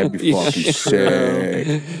Angels. That'd be fucking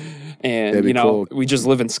sick. And, you know, cool. We just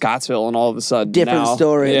live in Scottsville and all of a sudden different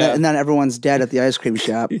story. Yeah. And then everyone's dead at the ice cream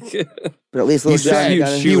shop. But at least little Johnny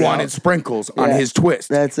got he wanted sprinkles on his twist.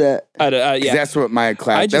 That's it. That's what my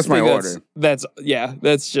class, that's my order.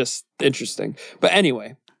 That's just interesting. But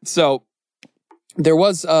anyway, so there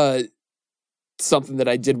was something that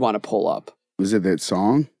I did want to pull up. Was it that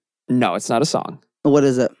song? No, it's not a song. What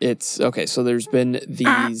is it? It's, okay, so there's been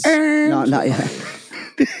these... No, not yet.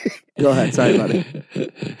 Go ahead. Sorry about it.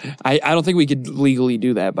 I don't think we could legally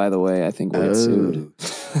do that, by the way. I think we'll get sued.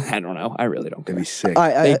 I don't know. I really don't care. That'd be sick. All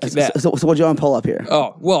right, so what do you want to pull up here?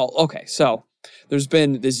 Oh, well, okay. So there's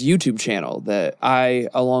been this YouTube channel that I,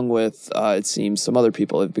 along with, it seems, some other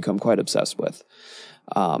people have become quite obsessed with.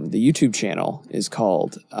 The YouTube channel is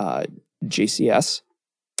called JCS.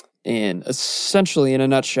 And essentially, in a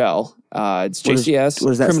nutshell, it's JCS. What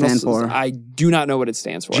does that stand for? I do not know what it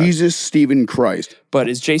stands for. Jesus, Stephen Christ. But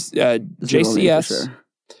it's JCS,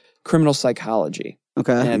 Criminal Psychology.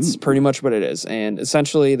 Okay. And that's pretty much what it is. And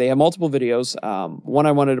essentially, they have multiple videos. One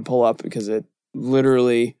I wanted to pull up because it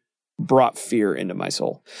literally brought fear into my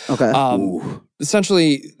soul. Okay.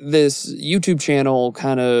 Essentially, this YouTube channel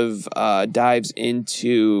kind of dives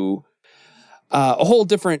into a whole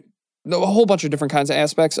bunch of different kinds of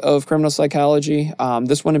aspects of criminal psychology.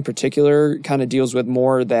 This one in particular kind of deals with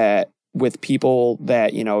more with people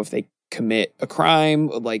that, if they commit a crime,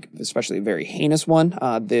 like especially a very heinous one.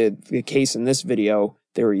 The case in this video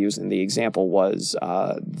they were using, the example was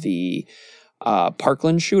the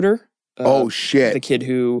Parkland shooter. Oh shit! The kid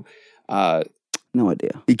who no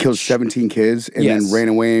idea. He killed 17 kids and then ran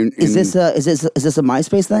away. Is this a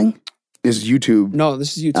MySpace thing? This is YouTube. No,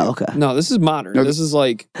 this is YouTube. Oh, okay. No, this is modern. This is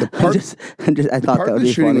like I thought that would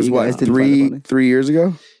be shooting funny. was what, 3 years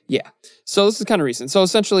ago? Yeah. So this is kind of recent. So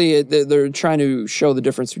essentially, they're trying to show the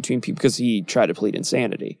difference between people because he tried to plead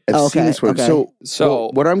insanity. I've seen this one. Okay.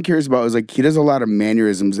 So what I'm curious about is like he does a lot of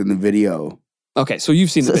mannerisms in the video. Okay, so you've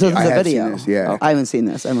seen the video. I have seen this, yeah. I haven't seen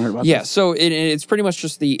this. I haven't heard about this. Yeah, so it's pretty much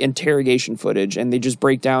just the interrogation footage, and they just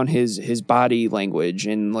break down his body language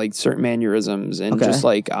and like certain mannerisms, and just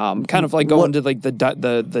like kind of like go into like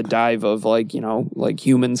the dive of like like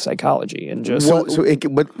human psychology and just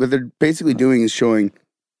what they're basically doing is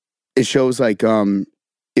it shows like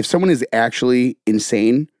if someone is actually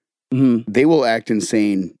insane, they will act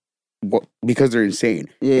insane because they're insane.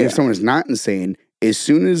 Yeah. And if someone is not insane, as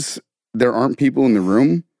soon as there aren't people in the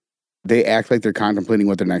room, they act like they're contemplating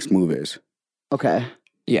what their next move is. Okay.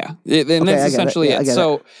 Yeah. And that's essentially it.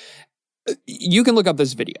 So you can look up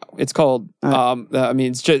this video. It's called,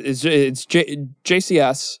 it's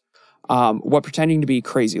JCS. What Pretending to Be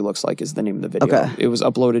Crazy Looks Like is the name of the video. Okay. It was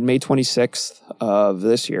uploaded May 26th of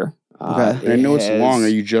this year. Okay. I know it's long. Are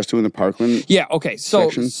you just doing the Parkland? Yeah. Okay. So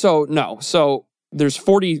there's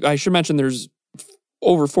 40, I should mention there's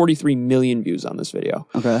over 43 million views on this video.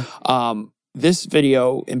 Okay. This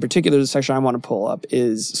video, in particular, the section I want to pull up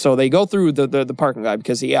is, so they go through the parking guy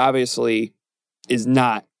because he obviously is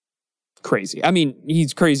not crazy. I mean,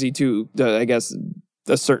 he's crazy to, I guess,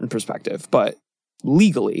 a certain perspective, but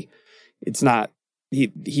legally, it's not,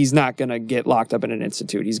 he's not going to get locked up in an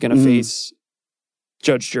institute. He's going to face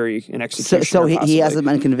judge, jury, and execution. So he hasn't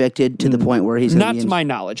been convicted to the point where he's not to my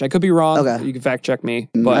knowledge. I could be wrong. Okay. You can fact check me,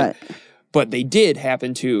 but they did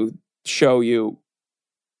happen to show you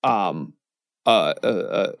a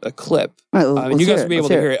clip. Right, you guys will be able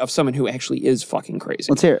to hear it of someone who actually is fucking crazy.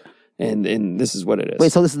 Let's hear it. And this is what it is.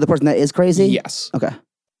 Wait, so this is the person that is crazy? Yes. Okay.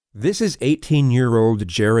 This is 18-year-old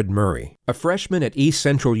Jared Murray, a freshman at East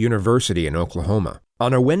Central University in Oklahoma.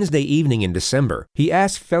 On a Wednesday evening in December, he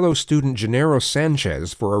asked fellow student Gennaro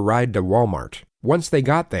Sanchez for a ride to Walmart. Once they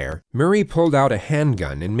got there, Murray pulled out a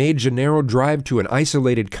handgun and made Gennaro drive to an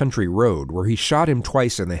isolated country road where he shot him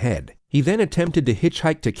twice in the head. He then attempted to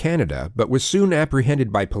hitchhike to Canada, but was soon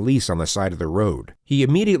apprehended by police on the side of the road. He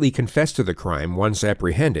immediately confessed to the crime once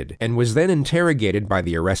apprehended, and was then interrogated by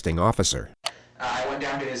the arresting officer. I went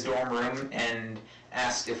down to his dorm room and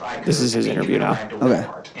asked if I could This is his interview now. to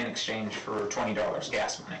Walmart in exchange for $20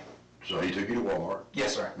 gas money. So he took you to Walmart?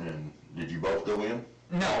 Yes, sir. And did you both go in?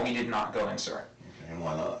 No, we did not go in, sir. Okay, and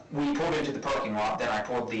why not? We pulled into the parking lot, then I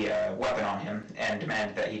pulled the weapon on him and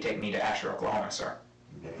demanded that he take me to Asher, Oklahoma, sir.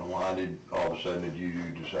 Okay, and why did all of a sudden did you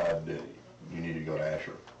decide that you needed to go to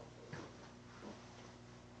Asher?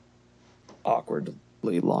 Awkwardly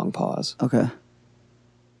long pause. Okay.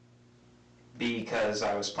 Because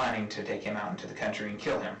I was planning to take him out into the country and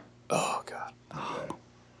kill him. Oh, God. Okay.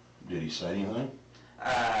 Did he say anything?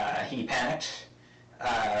 He panicked,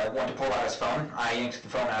 went to pull out his phone. I yanked the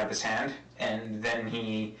phone out of his hand, and then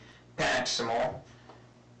he panicked some more,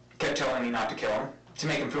 kept telling me not to kill him. To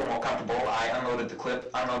make him feel more comfortable, I unloaded the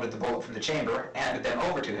clip, unloaded the bullet from the chamber, handed them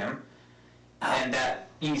over to him, and that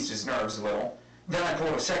eased his nerves a little. Then I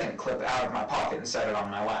pulled a second clip out of my pocket and set it on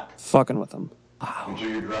my lap. Fucking with him. Wow. And so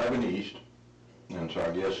you're driving east, and so I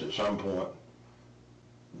guess at some point,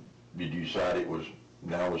 did you decide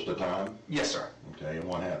now was the time? Yes, sir. Okay, and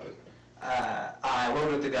what happened? I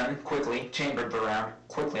loaded the gun quickly, chambered the round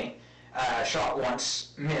quickly, shot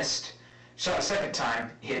once, missed, shot a second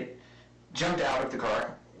time, hit, jumped out of the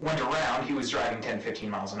car, went around. He was driving 10, 15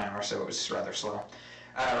 miles an hour, so it was rather slow.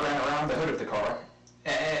 Ran around the hood of the car,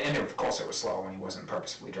 and of course it was slow when he wasn't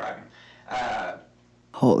purposefully driving.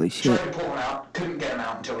 Holy shit. Tried to pull him out, couldn't get him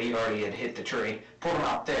out until he already had hit the tree. Pulled him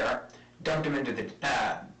out there, dumped him into the...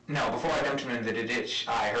 before I dumped him into the ditch,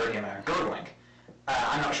 I heard him gurgling.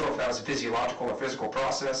 I'm not sure if that was a physiological or physical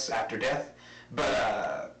process after death,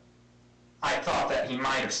 but I thought that he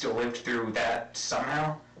might have still lived through that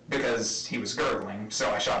somehow, because he was gurgling, so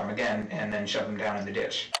I shot him again and then shoved him down in the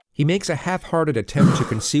ditch. He makes a half-hearted attempt to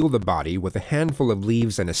conceal the body with a handful of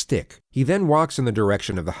leaves and a stick. He then walks in the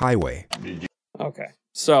direction of the highway. Okay.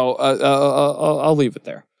 So I'll leave it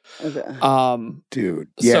there. Okay. Dude.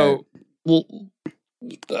 Yeah. So,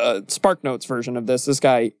 Spark Notes version of this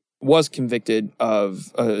guy was convicted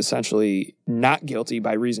of essentially not guilty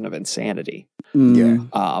by reason of insanity. Yeah.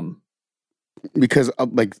 Because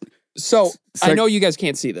So I know you guys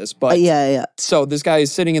can't see this, but yeah. So this guy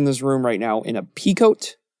is sitting in this room right now in a pea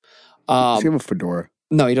coat. Does he have a fedora?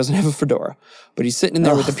 No, he doesn't have a fedora, but he's sitting in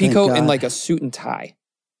there with a pea coat and like a suit and tie.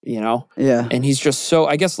 Yeah. And he's just so,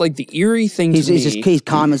 I guess, like the eerie thing to me, he's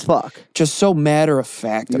calm as fuck. Just so matter of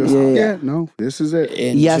fact about it. Yeah, no, this is it.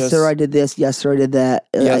 And yes, sir, I did this. Yes, sir, I did that.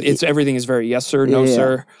 Everything is very yes, sir, no,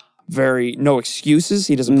 sir. Very, no excuses.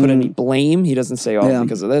 He doesn't put any blame. He doesn't say,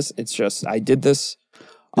 because of this. It's just, I did this.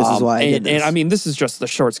 This is why I did this. And I mean, this is just the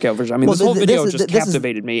short scale version. I mean, this whole video just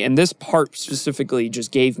captivated me. And this part specifically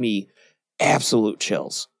just gave me absolute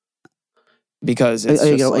chills. Because it's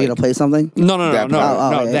you gonna play something? No,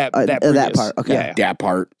 that part. Okay, yeah. That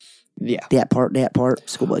part. Yeah, that part.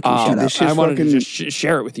 Schoolboy, shut up. I wanted to just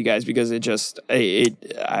share it with you guys because it just,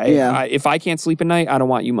 if I can't sleep at night, I don't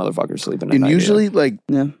want you motherfuckers sleeping at night. And usually,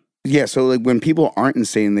 so like when people aren't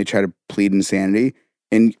insane, they try to plead insanity,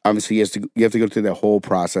 and obviously you have to go through that whole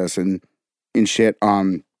process and shit.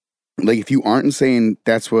 Like if you aren't insane,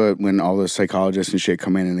 that's when all the psychologists and shit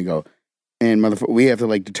come in and they go, and motherfucker, we have to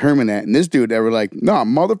like determine that. And this dude, they were like, "Nah,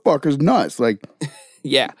 motherfucker's nuts." Like,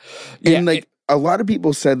 yeah, and like a lot of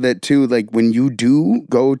people said that too. Like when you do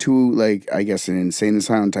go to like, I guess an insane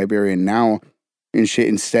asylum type area now and shit,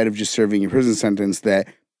 instead of just serving your prison sentence, that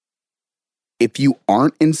if you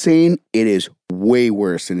aren't insane, it is way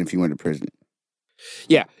worse than if you went to prison.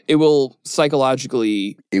 Yeah, it will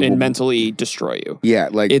psychologically and mentally destroy you. Yeah,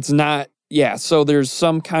 like it's not. Yeah, so there's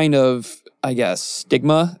some kind of, I guess,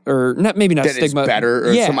 stigma, or maybe not that stigma. Is better,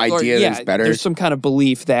 or some idea that it's better. There's some kind of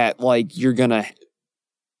belief that like you're gonna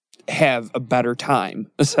have a better time,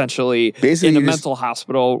 essentially, in a mental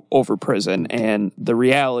hospital over prison, and the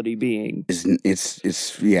reality being,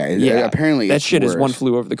 apparently that it's shit worse. Is One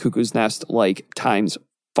Flew Over the Cuckoo's Nest like times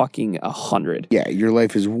fucking 100. Yeah, your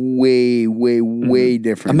life is way, way, way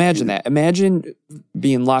different. Imagine that. Imagine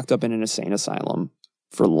being locked up in an insane asylum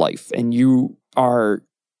for life, and you are,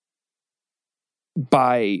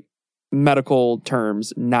 by medical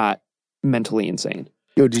terms, not mentally insane.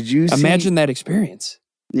 Yo, did you imagine that experience?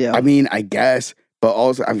 Yeah, I mean, I guess, but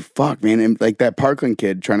also, I mean, fuck, man, and like that Parkland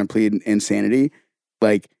kid trying to plead insanity,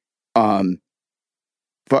 like, fuck.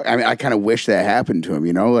 I mean, I kind of wish that happened to him,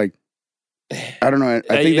 like. I don't know.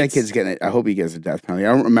 I think that kid's getting it. I hope he gets a death penalty.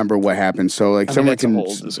 I don't remember what happened. So, like, someone can. That's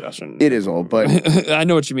a whole discussion. It is old, but I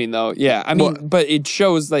know what you mean, though. Yeah, I mean, but it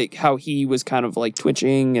shows like how he was kind of like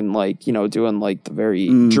twitching and like doing like the very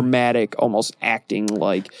dramatic, almost acting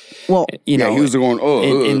like. Well, he was going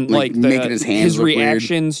and like making his hands. His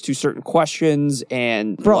reactions weird. To certain questions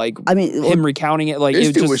and him recounting it, like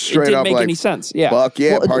it didn't make any sense. Yeah, fuck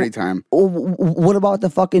yeah, party time. What about the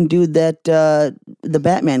fucking dude that the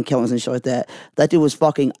Batman killings and shit like that? That dude was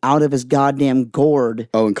fucking out of his goddamn gourd.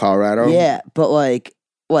 Oh, in Colorado? Yeah, but like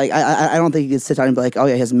I don't think you could sit down and be like, oh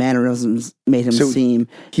yeah, his mannerisms made him seem.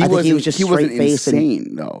 He was just straight face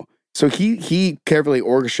insane though. So he carefully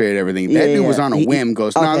orchestrated everything. That dude was on a whim.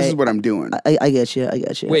 Goes, no, this is what I'm doing. I get you.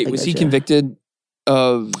 Wait, was he convicted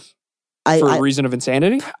of for a reason of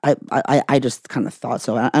insanity? I just kind of thought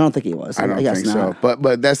so. I don't think he was. I don't think so.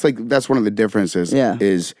 But that's one of the differences. Yeah.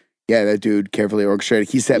 Yeah, that dude carefully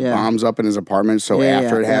orchestrated. He set bombs up in his apartment, so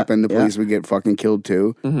after it happened, the police would get fucking killed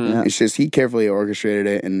too. Mm-hmm. Yeah. It's just he carefully orchestrated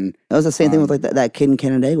it, and that was the same thing with like that kid in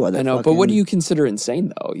Canandaigua. I know, but what do you consider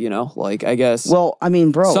insane though? Like I guess. Well, I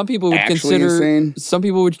mean, bro, some people would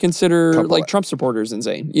consider like Trump supporters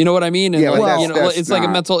insane. You know what I mean? And it's like a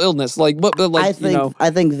mental illness. Like, but like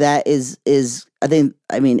I think that is. I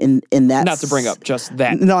mean, in that... Not to bring up just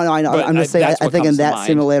that. No, I know. I'm just saying, I think in that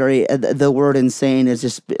similarity, the word insane is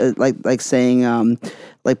just like saying,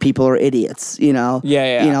 like, people are idiots, Yeah.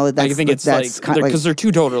 I think it's because they're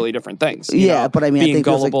two totally different things. Yeah, but I mean... Being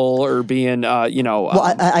gullible or being,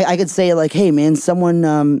 Well, I could say, like, hey, man, someone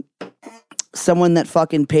that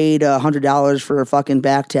fucking paid $100 for a fucking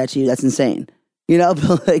back tattoo, that's insane.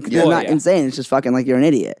 But, like, they're not insane. It's just fucking, like, you're an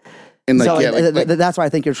idiot. And that's why I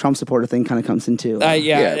think your Trump supporter thing kind of comes into.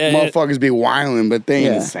 Motherfuckers be wilding, but they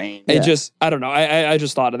ain't insane. It just, I don't know. I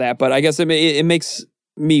just thought of that, but I guess it makes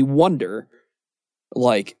me wonder,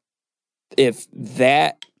 like, if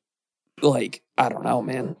that, like, I don't know,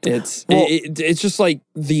 man. It's just like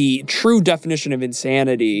the true definition of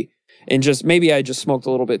insanity And just maybe I just smoked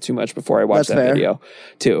a little bit too much before I watched that video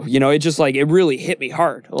too. You know, it just like, it really hit me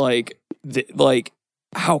hard. Like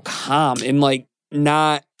how calm and like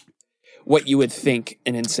not what you would think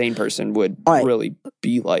an insane person would really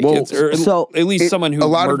be like. Well, so at least someone who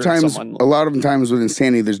murdered someone. A lot of times with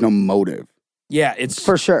insanity, there's no motive. Yeah, it's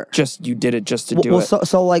for sure. Just you did it just to do it.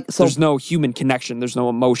 So there's no human connection. There's no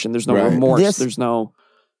emotion. There's no remorse. There's no.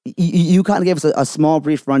 You kind of gave us a small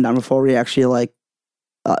brief rundown before we actually like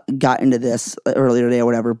got into this earlier today or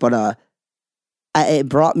whatever. But it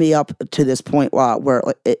brought me up to this point where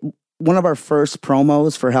one of our first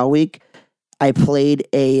promos for Hell Week, I played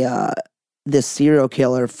this serial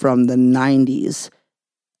killer from the 90s,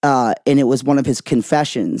 and it was one of his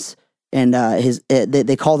confessions. And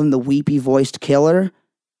they called him the weepy voiced killer,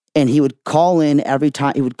 and he would call in every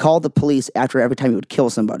time. He would call the police after every time he would kill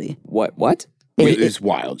somebody. What? It's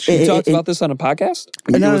wild. You talked about this on a podcast?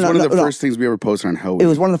 It was one of the first things we ever posted on Hell Week. It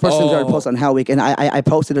was one of the first things I ever posted on Hell Week, and I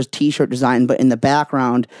posted a T-shirt design, but in the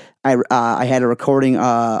background, I had a recording,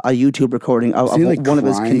 a YouTube recording of one of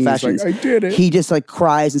his confessions. Like, I did it. He just like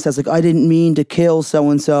cries and says like, I didn't mean to kill so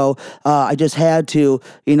and so. I just had to,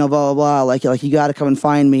 you know, blah blah blah. Like you got to come and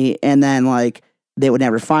find me, and then like they would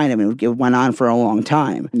never find him. It went on for a long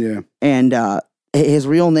time. Yeah, and his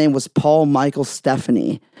real name was Paul Michael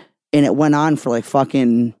Stephanie. And it went on for like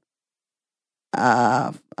fucking,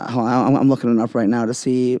 hold on, I'm looking it up right now to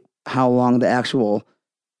see how long the actual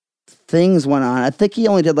things went on. I think he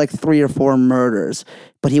only did like 3 or 4 murders,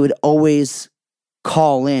 but he would always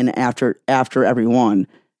call in after every one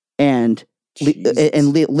and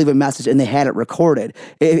leave a message, and they had it recorded.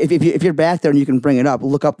 If you're back there and you can bring it up,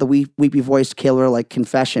 look up the weepy voiced killer like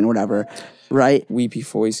confession, whatever. Right, weepy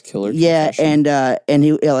voice killer. Yeah, confession. And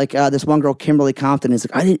he like this one girl, Kimberly Compton, is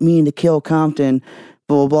like, I didn't mean to kill Compton,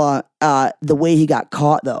 blah blah blah. The way he got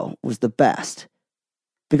caught though was the best,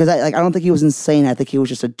 because I don't think he was insane. I think he was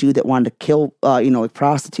just a dude that wanted to kill like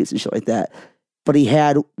prostitutes and shit like that. But he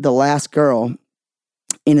had the last girl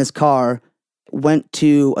in his car, went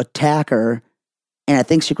to attack her, and I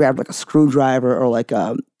think she grabbed like a screwdriver or like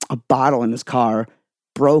a bottle in his car,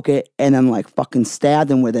 broke it, and then like fucking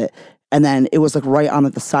stabbed him with it. And then it was like right on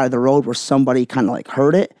the side of the road where somebody kind of like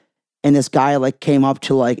heard it. And this guy like came up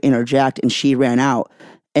to like interject, and she ran out.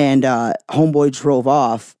 And homeboy drove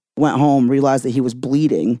off, went home, realized that he was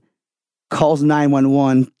bleeding, calls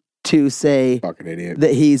 911 to say fucking idiot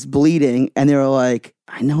that he's bleeding. And they were like,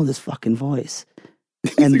 I know this fucking voice.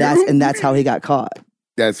 And that's how he got caught.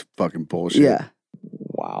 That's fucking bullshit. Yeah.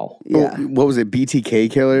 Wow. Yeah. What was it?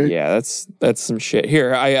 BTK killer? Yeah, that's some shit.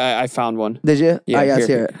 Here, I found one. Did you? Yeah, let's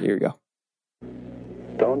hear it. Here you go.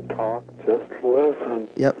 Don't talk, just listen.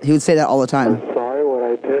 Yep, he would say that all the time. I'm sorry what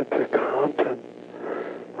I did to Compton.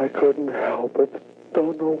 I couldn't help it.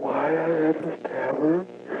 Don't know why I had to stab her.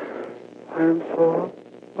 I am so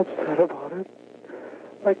upset about it.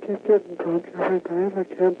 I keep getting drunk every night. I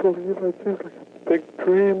can't believe it. It's just like a big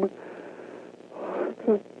dream.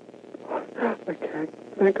 I can't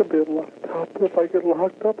think of being locked up. If I get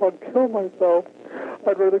locked up, I'll kill myself.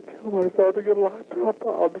 I'd rather kill myself than get locked up.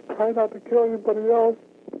 I'll try not to kill anybody else.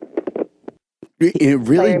 It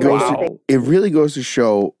really goes to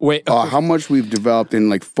show how much we've developed in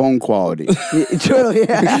like phone quality. True,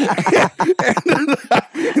 yeah.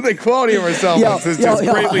 The quality of ourselves is just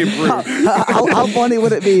greatly improved. How funny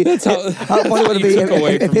would it be? How funny would it be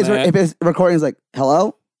if his recording is like,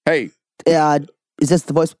 hello? Hey. Is this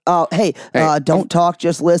the voice? Oh, hey. Don't talk,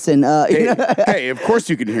 just listen. Hey, of course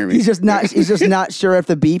you can hear me. He's just not sure if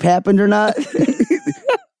the beep happened or not.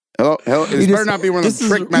 Hello? This better not be one of those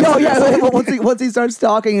trick messages. No, yeah. Once he starts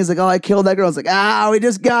talking, he's like, "Oh, I killed that girl." It's like, we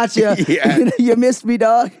just got you. Yeah. You missed me,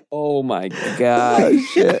 dog. Oh my god!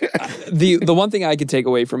 Shit. The one thing I could take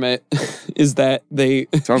away from it is that they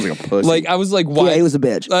sounds like a pussy. Like I was like, why? Yeah, he was a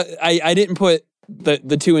bitch. I didn't put the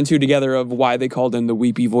 2 and 2 together of why they called him the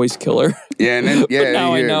weepy voice killer. Yeah, and then but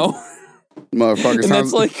now I know. Motherfucker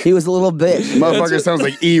sounds like he was a little bitch. Motherfucker sounds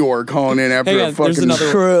like Eeyore calling in after a fucking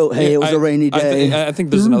true. Hey, it was a rainy day. I think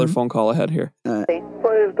there's another phone call ahead here.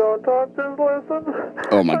 Please don't talk, just listen.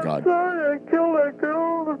 Oh my god. I'm sorry, I killed that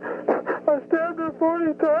girl. I stabbed her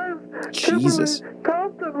 40 times. Jesus. Kimberly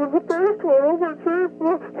Compton was the first one over safe. I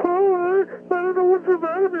don't know what's the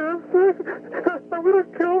matter with me. I'm sick. I'm gonna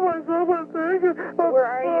kill myself, I think. Where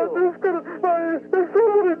are you? I'm just gonna. If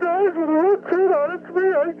somebody dies with a red shirt on, it's me.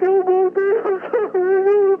 I killed both of you.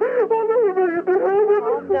 I'll never make it to heaven.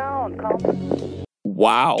 Calm down.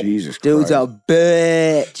 Wow. Jesus Christ. Dude's a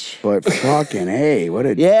bitch. But fucking hey, what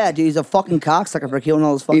a... Yeah, dude, he's a fucking cocksucker for killing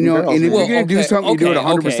all those fucking girls. And if you're going to do something, you do it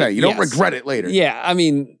 100%. You don't regret it later. Yeah, I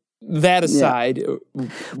mean, that aside,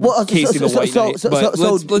 well, Casey the White Knight.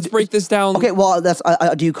 But let's break this down. Okay, well, that's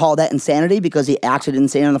do you call that insanity because he acted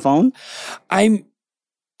insane on the phone? I mean,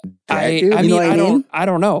 I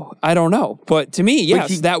don't know. But to me,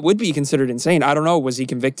 yes, that would be considered insane. I don't know. Was he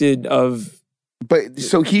convicted of? But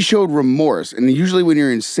so he showed remorse, and usually when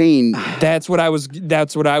you're insane, that's what I was going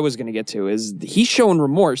to get to. Is he's showing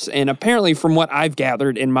remorse, and apparently, from what I've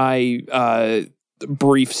gathered in my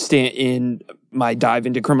brief stint in my dive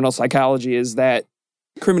into criminal psychology, is that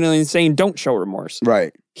criminally insane don't show remorse.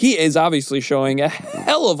 Right. He is obviously showing a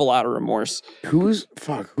hell of a lot of remorse. Who's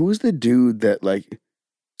the dude that like?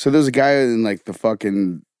 So there's a guy in like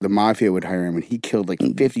the mafia would hire him, and he killed like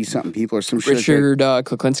 50-something people or some shit. Richard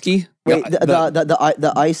Kuklinski. Wait,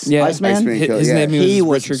 the Iceman? His name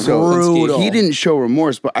was Richard brutal. He didn't show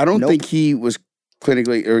remorse, but I don't think he was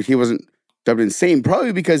clinically, or he wasn't dubbed insane,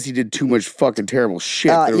 probably because he did too much fucking terrible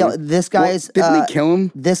shit. Didn't they kill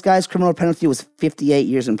him? This guy's criminal penalty was 58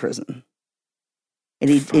 years in prison. And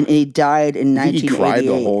he died in 1988. He cried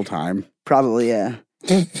the whole time? Probably, yeah.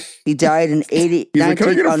 He died in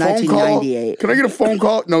 1998. Can I get a phone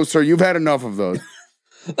call? No, sir, you've had enough of those.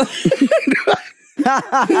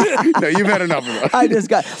 No, you've had enough of those. I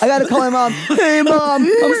got to call my mom. Hey, Mom,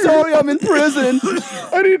 I'm sorry I'm in prison.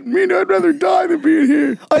 I didn't mean I'd rather die than be in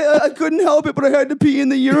here. I couldn't help it, but I had to pee in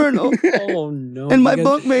the urinal. Oh, no. And my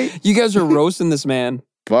bunkmate. You guys are roasting this man.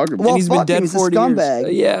 Fuck him. Well, and he's been dead he's 40 a scumbag.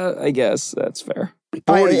 years. Yeah, I guess that's fair.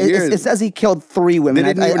 40 years. It says he killed 3 women.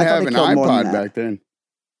 They didn't even have an iPod back then.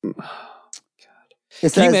 Oh, God.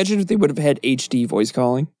 Can you imagine if they would have had HD voice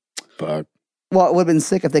calling? Fuck. Well, it would have been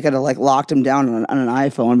sick if they could have like locked him down on an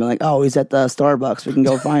iPhone and be like, "Oh, he's at the Starbucks. We can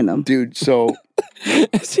go find him." Dude, so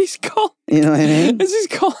as he's calling, you know what I mean? As he's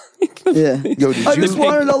calling, yeah. Yo, I just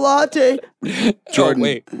wanted a latte. Jordan,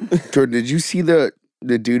 wait. Jordan, did you see the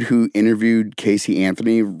dude who interviewed Casey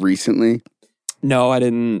Anthony recently? No, I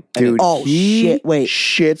didn't. Dude, shit! Wait,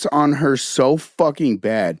 shits on her so fucking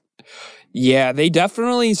bad. Yeah, they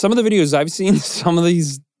definitely. Some of the videos I've seen, some of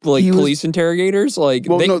these police interrogators, like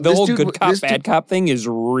the whole good cop bad cop thing is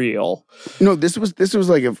real. No, this was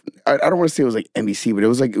like I don't want to say it was like NBC, but it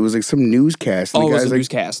was like some newscast. Oh, it was a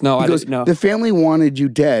newscast. No, I didn't know. The family wanted you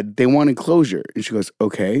dead. They wanted closure, and she goes,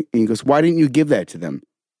 "Okay." And he goes, "Why didn't you give that to them?"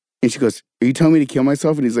 And she goes, "Are you telling me to kill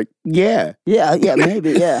myself?" And he's like, "Yeah,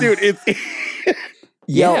 maybe, yeah." Dude, it's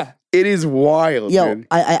yeah. It is wild. Yo, dude.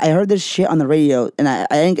 I heard this shit on the radio, and I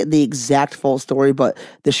didn't get the exact full story, but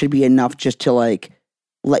this should be enough just to like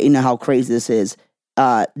let you know how crazy this is.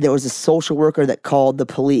 There was a social worker that called the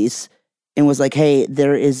police and was like, "Hey,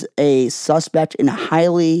 there is a suspect in a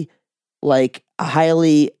highly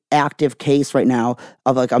active case right now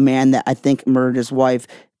of like a man that I think murdered his wife,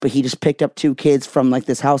 but he just picked up 2 kids from like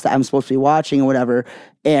this house that I'm supposed to be watching or whatever,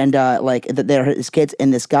 and like they're his kids,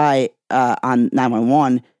 and this guy on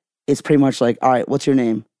 911." It's pretty much like, "All right, what's your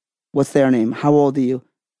name? What's their name? How old are you?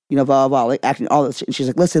 You know, blah, blah, blah," like acting all this shit. And she's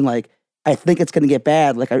like, "Listen, like, I think it's going to get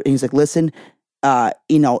bad." And he's like, "Listen,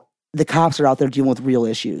 you know, the cops are out there dealing with real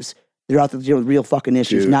issues. They're out there dealing with real fucking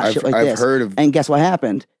issues, not shit like this." Heard of and guess what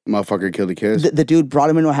happened? Motherfucker killed the kids. The dude brought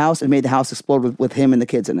him into a house and made the house explode with him and the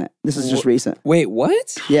kids in it. This is just recent. Wait,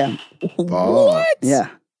 what? Yeah. What? Yeah.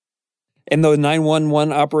 And the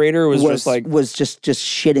 911 operator was just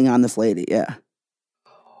shitting on this lady. Yeah.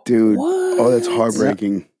 Dude, what? Oh, that's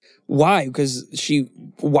heartbreaking. Why? Because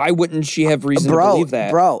why wouldn't she have reason to believe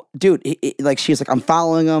that? Dude, she's like, "I'm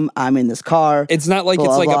following him. I'm in this car." It's not like it's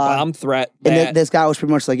like a bomb threat. And this guy was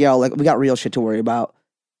pretty much like, "Yo, like we got real shit to worry about."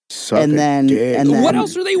 And then what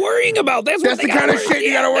else are they worrying about? That's the kind of shit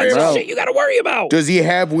you gotta worry about. That's the shit you gotta worry about. Does he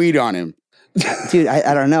have weed on him? Dude,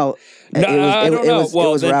 I don't know. It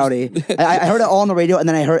was rowdy. I heard it all on the radio, and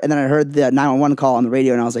then I heard the 911 call on the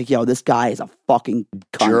radio, and I was like, "Yo, this guy is a fucking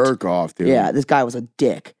cunt. Jerk off, dude." Yeah, this guy was a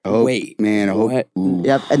dick. Oh, wait, man.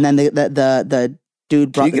 Yep. And then the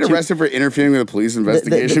dude brought. Did he get arrested for interfering with a police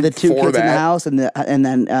investigation? The 2 kids in the house, and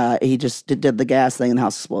then he just did the gas thing, and the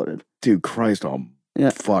house exploded. Dude, Christ,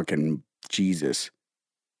 fucking Jesus!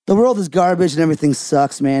 The world is garbage, and everything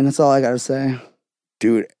sucks, man. That's all I gotta say.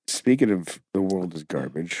 Dude, speaking of the world is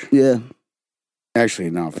garbage. Yeah. Actually,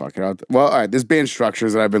 no, fuck it. Well, all right, this band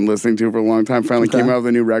Structures that I've been listening to for a long time finally came out with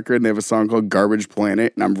a new record, and they have a song called Garbage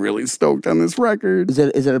Planet, and I'm really stoked on this record. Is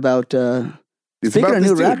it about, speaking of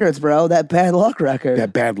new records, bro, that Bad Luck record.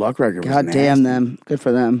 That Bad Luck record was God nasty. damn them. Good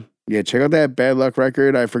for them. Yeah, check out that Bad Luck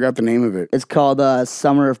record. I forgot the name of it. It's called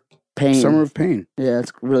Summer of Pain. Summer of Pain. Yeah, it's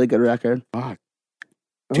a really good record. Fuck.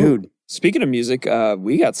 Dude. Speaking of music,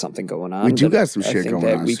 we got something going on. We do got some shit going on.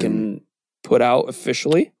 That we can put out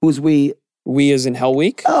officially. Who's we? We as in Hell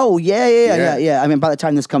Week. Oh yeah. I mean, by the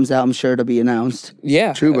time this comes out, I'm sure it'll be announced.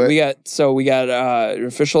 Yeah, true. But we got an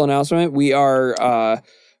official announcement. We are a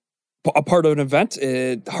part of an event.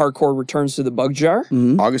 Hardcore returns to the Bug Jar.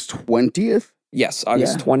 Mm-hmm. August 20th. Yes,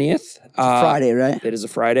 August 20th. Friday, right? It is a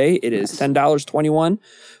Friday. It is $10.21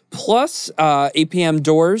 plus 8 p.m.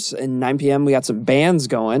 doors and 9 p.m. We got some bands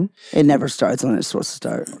going. It never starts when it's supposed to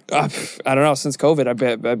start. I don't know. Since COVID,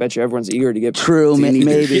 I bet you everyone's eager to get. True,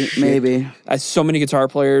 maybe. So many guitar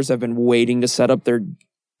players have been waiting to set up their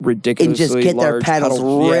ridiculously and just get large their pedals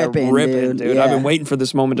ripping, dude. Yeah. I've been waiting for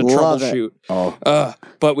this moment to Love troubleshoot. Oh.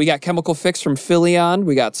 But we got Chemical Fix from Philly on.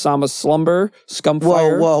 We got Sama Slumber,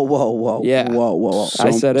 Scumfire. Whoa. Yeah. Whoa. I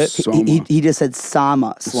said it. He just said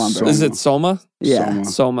Sama Slumber. Is it Soma? Yeah.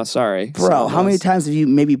 Soma, sorry. Bro, how many times have you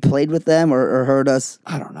maybe played with them or heard us?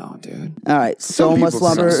 I don't know, dude. All right. Soma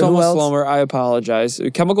Slumber. Soma Who else? Slumber, I apologize.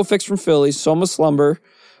 Chemical Fix from Philly, Soma Slumber,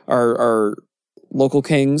 our local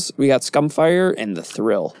kings. We got Scumfire and The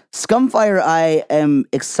Thrill. Scumfire I am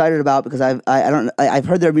excited about because I've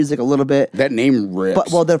heard their music a little bit. That name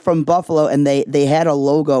rips. But they're from Buffalo and they had a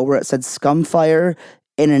logo where it said Scumfire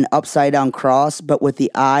in an upside down cross, but with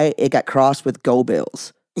the I it got crossed with Go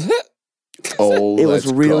Bills. It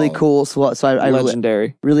was really cool. So I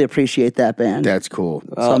Legendary. really appreciate that band. That's cool.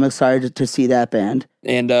 So I'm excited to see that band.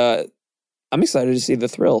 And I'm excited to see The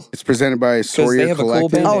Thrill. It's presented by Soria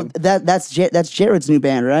Collective. Oh, that's Jared's new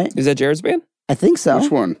band, right? Is that Jared's band? I think so.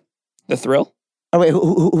 Which one? The Thrill? Oh wait,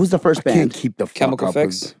 who's the first band? Can't keep the fuck Chemical up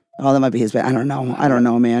Fix? with- Oh, that might be his band. I don't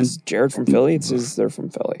know, man. Is Jared from Philly? They're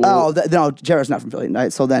from Philly. Oh, no, Jared's not from Philly.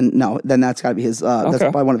 Right? So then that's got to be his. That's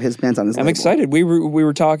probably one of his bands on his. I'm label. excited. We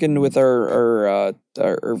were talking with our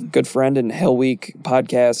good friend and Hell Week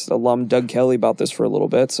podcast alum Doug Kelly about this for a little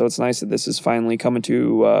bit. So it's nice that this is finally coming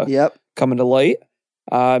to light.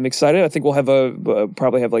 I'm excited. I think we'll have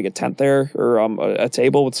probably have like a tent there or a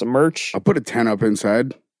table with some merch. I'll put a tent up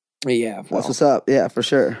inside. Yeah, well, that's what's up. Yeah, for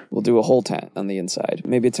sure. We'll do a whole tent on the inside,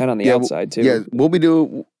 maybe a tent on the outside too. Yeah,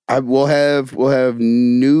 we'll have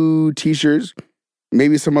new T-shirts,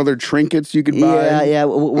 maybe some other trinkets you could buy. Yeah.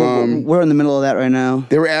 We're in the middle of that right now.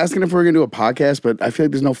 They were asking if we were gonna do a podcast, but I feel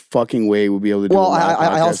like there's no fucking way we'll be able to do. Well,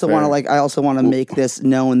 I also want to make this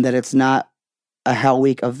known that it's not a Hell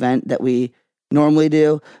Week event that we normally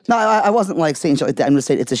do. No, I wasn't like saying shit like that. I'm just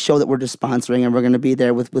saying it's a show that we're just sponsoring, and we're going to be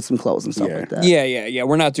there with some clothes and stuff like that. Yeah.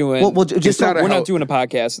 We're not doing. We're not doing a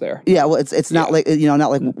podcast there. Yeah, well, it's not like not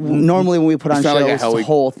like normally when we put on shows, like it's a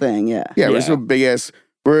whole thing. Yeah. We're just a big ass.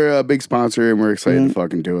 We're a big sponsor, and we're excited to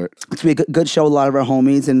fucking do it. It's gonna be a good show with a lot of our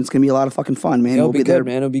homies, and it's gonna be a lot of fucking fun, man. It'll be good,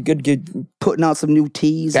 man. It'll be good. Putting out some new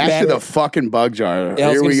teas. Back to the fucking Bug Jar.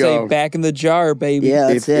 Yeah, Here we go. Back in the jar, baby. Yeah,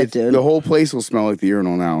 that's it, dude. The whole place will smell like the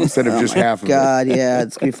urinal now instead of just half of it. God, yeah,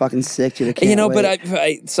 it's gonna be fucking sick, dude. But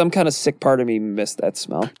I some kind of sick part of me missed that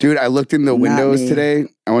smell. Dude, I looked in the windows today.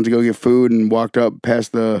 I went to go get food and walked up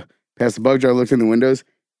past the Bug Jar. Looked in the windows.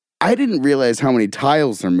 I didn't realize how many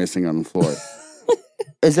tiles they're missing on the floor.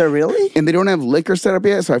 Is there really? And they don't have liquor set up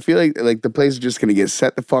yet, so I feel like the place is just gonna get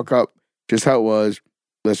set the fuck up, just how it was.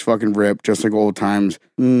 Let's fucking rip, just like old times.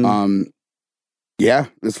 Yeah,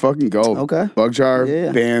 let's fucking go. Okay. Bug Jar,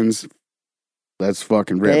 bands. Let's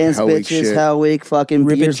fucking rip. Bands, Hell Week bitches, shit. Hell Week, fucking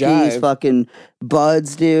beer skis, fucking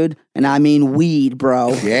buds, dude. And I mean weed,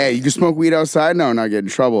 bro. Yeah, you can smoke weed outside now and not get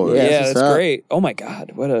in trouble. Yeah, that's great. Oh my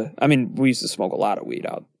God. We used to smoke a lot of weed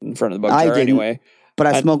out in front of the Bug Jar anyway. But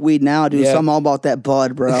I smoke weed now, dude. So I'm all about that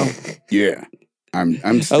bud, bro. Yeah. I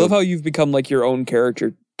love how you've become like your own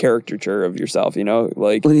caricature of yourself,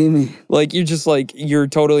 Like, what do you mean? Like you're just like you're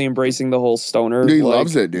totally embracing the whole stoner. Dude, he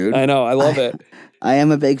loves it, dude. I know, I love it. I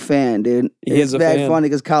am a big fan, dude. It's bad funny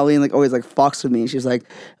because Colleen always fucks with me. She's like,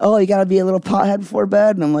 "Oh, you gotta be a little pothead before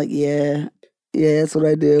bed," and I'm like, "Yeah, that's what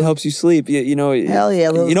I do." It helps you sleep. Hell yeah.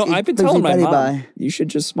 I've been telling my mom you should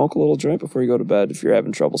just smoke a little joint before you go to bed if you're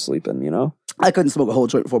having trouble sleeping. I couldn't smoke a whole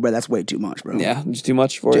joint before bed. That's way too much, bro. Yeah, just too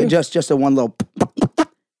much for you. Just a one little. And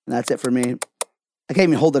that's it for me. I can't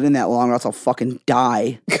even hold it in that long, or else I'll fucking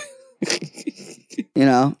die.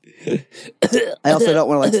 I also don't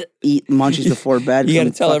want to eat munchies before bed. You got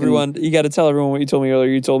to tell everyone. You got to tell everyone what you told me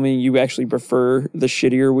earlier. You told me you actually prefer the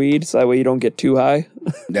shittier weed, so that way you don't get too high.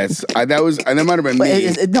 That might have been me.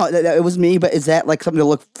 It was me. But is that like something to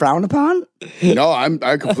look frowned upon? No,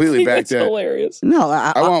 I completely backed that. Hilarious. No,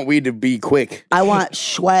 I want weed to be quick. I want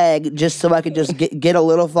Schwag just so I could just get a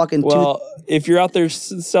little fucking. If you're out there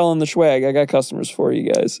selling the Schwag, I got customers for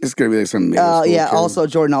you guys. It's gonna be like some. Yeah. Kid. Also,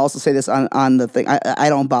 Jordan, I'll also say this on the thing. I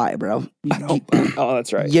don't buy, bro. I don't buy. Oh,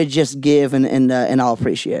 that's right. You just give and I'll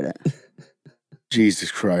appreciate it.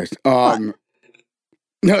 Jesus Christ.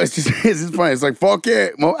 No, it's just funny. It's like, fuck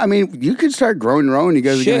it. Well, I mean, you could start growing your own. You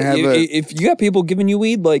guys are going to have if you got people giving you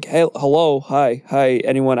weed, like, hey, hello, hi,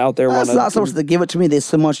 anyone out there want to... It's not so much they give it to me, they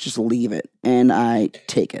so much just leave it, and I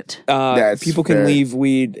take it. People can leave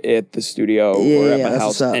weed at the studio or at my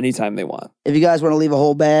house anytime they want. If you guys want to leave a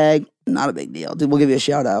whole bag, not a big deal. Dude, we'll give you a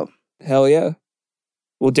shout out. Hell yeah.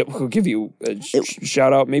 We'll give you a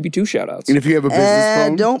shout out, maybe 2 shout outs. And if you have a business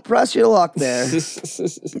phone... Don't press your luck there.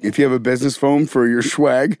 If you have a business phone for your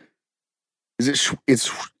Schwag, is it it's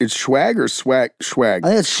Schwag or Swag? Schwag. I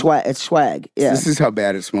think it's Schwag. It's Schwag. Yeah. This is how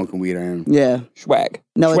bad at smoking weed I am. Yeah. Schwag.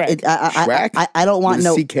 No, Schwag. I don't want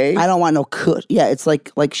no... CK? I don't want no kush. Yeah, it's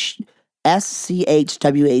like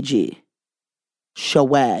SCHWAG.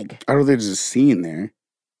 Schwag. I don't think there's a C in there.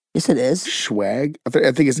 Yes, it is. Schwag?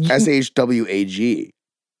 I think it's SHWAG.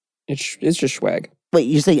 It's just Schwag. Wait,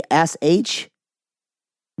 you say SHWAG?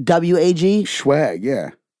 Schwag,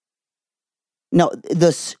 yeah. No,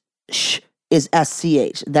 the sh is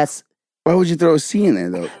SCH. That's... Why would you throw a C in there,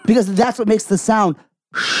 though? Because that's what makes the sound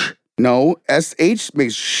sh. No, SH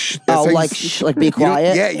makes sh. That's like be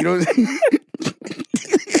quiet? You don't...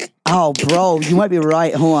 Oh, bro, you might be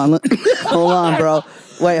right. Hold on. Hold on, bro.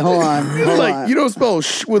 Wait, hold on. Hold on. You don't spell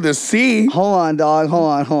sh with a C. Hold on, dog.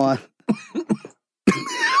 Hold on.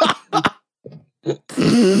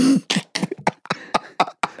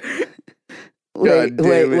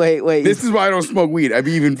 Wait. This is why I don't smoke weed. I'd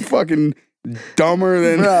be even fucking dumber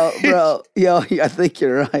than... Bro. Yo, I think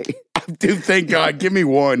you're right. Dude, thank God. Give me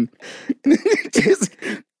one.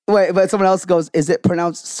 Wait, but someone else goes, is it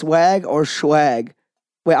pronounced swag or schwag?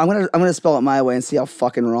 Wait, I'm gonna spell it my way and see how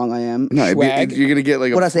fucking wrong I am. No, you're gonna get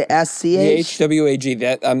like what I say, SCH? HWAG.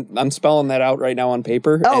 That I'm spelling that out right now on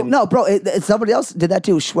paper. Oh no, bro! Somebody else did that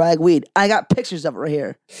too. Schwag weed. I got pictures of it right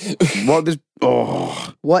here. What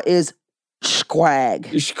is schwag?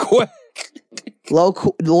 Schwag. Low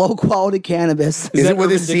quality cannabis. Is it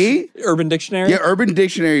with a C? Urban Dictionary? Yeah, Urban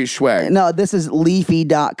Dictionary is Schwag. No, this is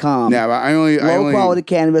leafy.com. Yeah, but Low quality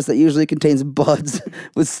cannabis that usually contains buds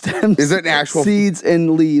with stems, is it an actual seeds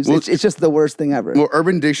and leaves. Well, it's just the worst thing ever. Well,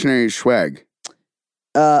 Urban Dictionary is Schwag.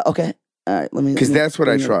 Okay. All right, let me... Because that's what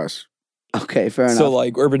I trust. Okay, fair enough. So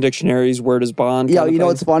like Urban Dictionary's word is bond. Yo, you know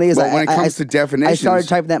what's funny is when it comes to definitions... I started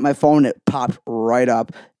typing that on my phone and it popped right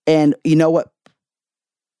up. And you know what?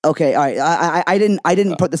 Okay, all right. I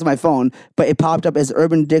didn't put this on my phone, but it popped up as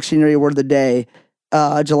Urban Dictionary word of the day.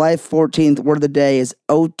 July 14th word of the day is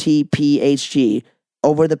OTPHG,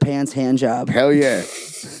 over the pants hand job. Hell yeah.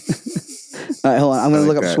 All right, hold on. I'm gonna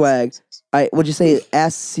look up swag. All right, what'd you say?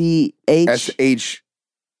 SHWAG.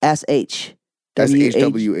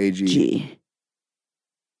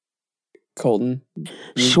 Colton.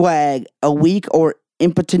 Schwag, a weak or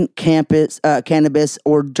impotent cannabis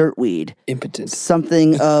or dirt weed. Impotent.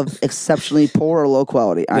 Something of exceptionally poor or low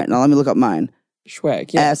quality. All right, now let me look up mine.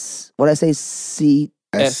 Schwag, yeah. What'd I say?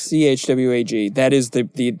 SCHWAG. That is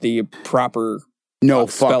the proper no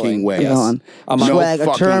spelling. Fucking way. Yes.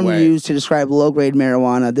 Schwag, a term used to describe low-grade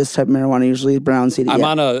marijuana. This type of marijuana usually is brown seed. I'm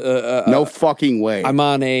on a no fucking way. I'm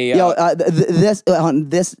on a... this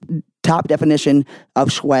top definition of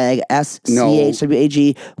Schwag,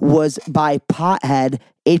 SCHWAG, was by Pothead,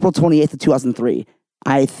 April 28th of 2003.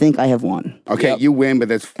 I think I have won. Okay, you win, but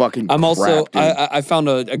that's fucking I'm crap, also... dude. I found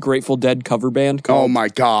a Grateful Dead cover band called... Oh my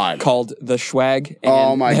God. Called The Schwag.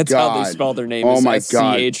 Oh my that's God. How they spell their name. Oh my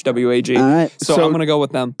God. SCHWAG. All right. So I'm going to go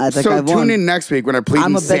with them. I think I've won. Tune in next week when I plead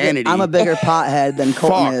insanity. I'm a bigger pothead than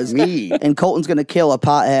Colton is. Me. And Colton's going to kill a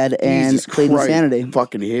pothead and plead insanity.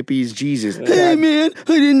 Fucking hippies, Jesus. Hey man, I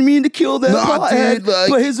didn't mean to kill that pothead,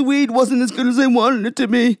 but his weed wasn't as good as I wanted it to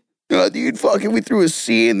be. Dude, fucking, we threw a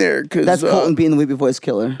C in there. That's Colton being the weepy voice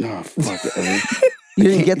killer. Oh, fuck it. You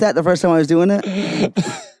didn't get that the first time I was doing it?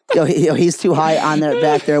 Yo, he's too high on there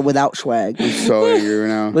back there without swag. I'm so angry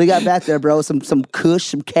now. What do you got back there, bro? Some Kush,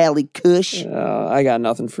 some Cali Kush? I got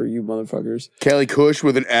nothing for you motherfuckers. Cali Kush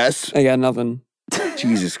with an S? I got nothing.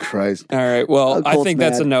 Jesus Christ. All right. Well, I think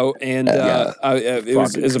that's a note. And it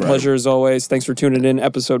was a pleasure as always. Thanks for tuning in.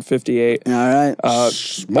 Episode 58. All right.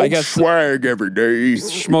 Smoke swag every day.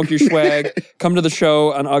 Smoke your swag. Come to the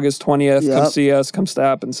show on August 20th. Yep. Come see us. Come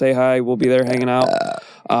stop and say hi. We'll be there hanging out.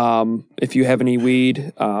 If you have any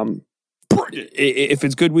weed, if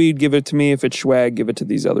it's good weed, give it to me. If it's swag, give it to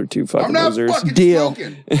these other two fucking losers. Deal.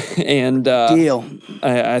 And deal.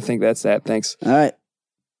 I think that's that. Thanks. All right.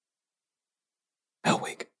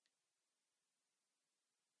 Hellwig.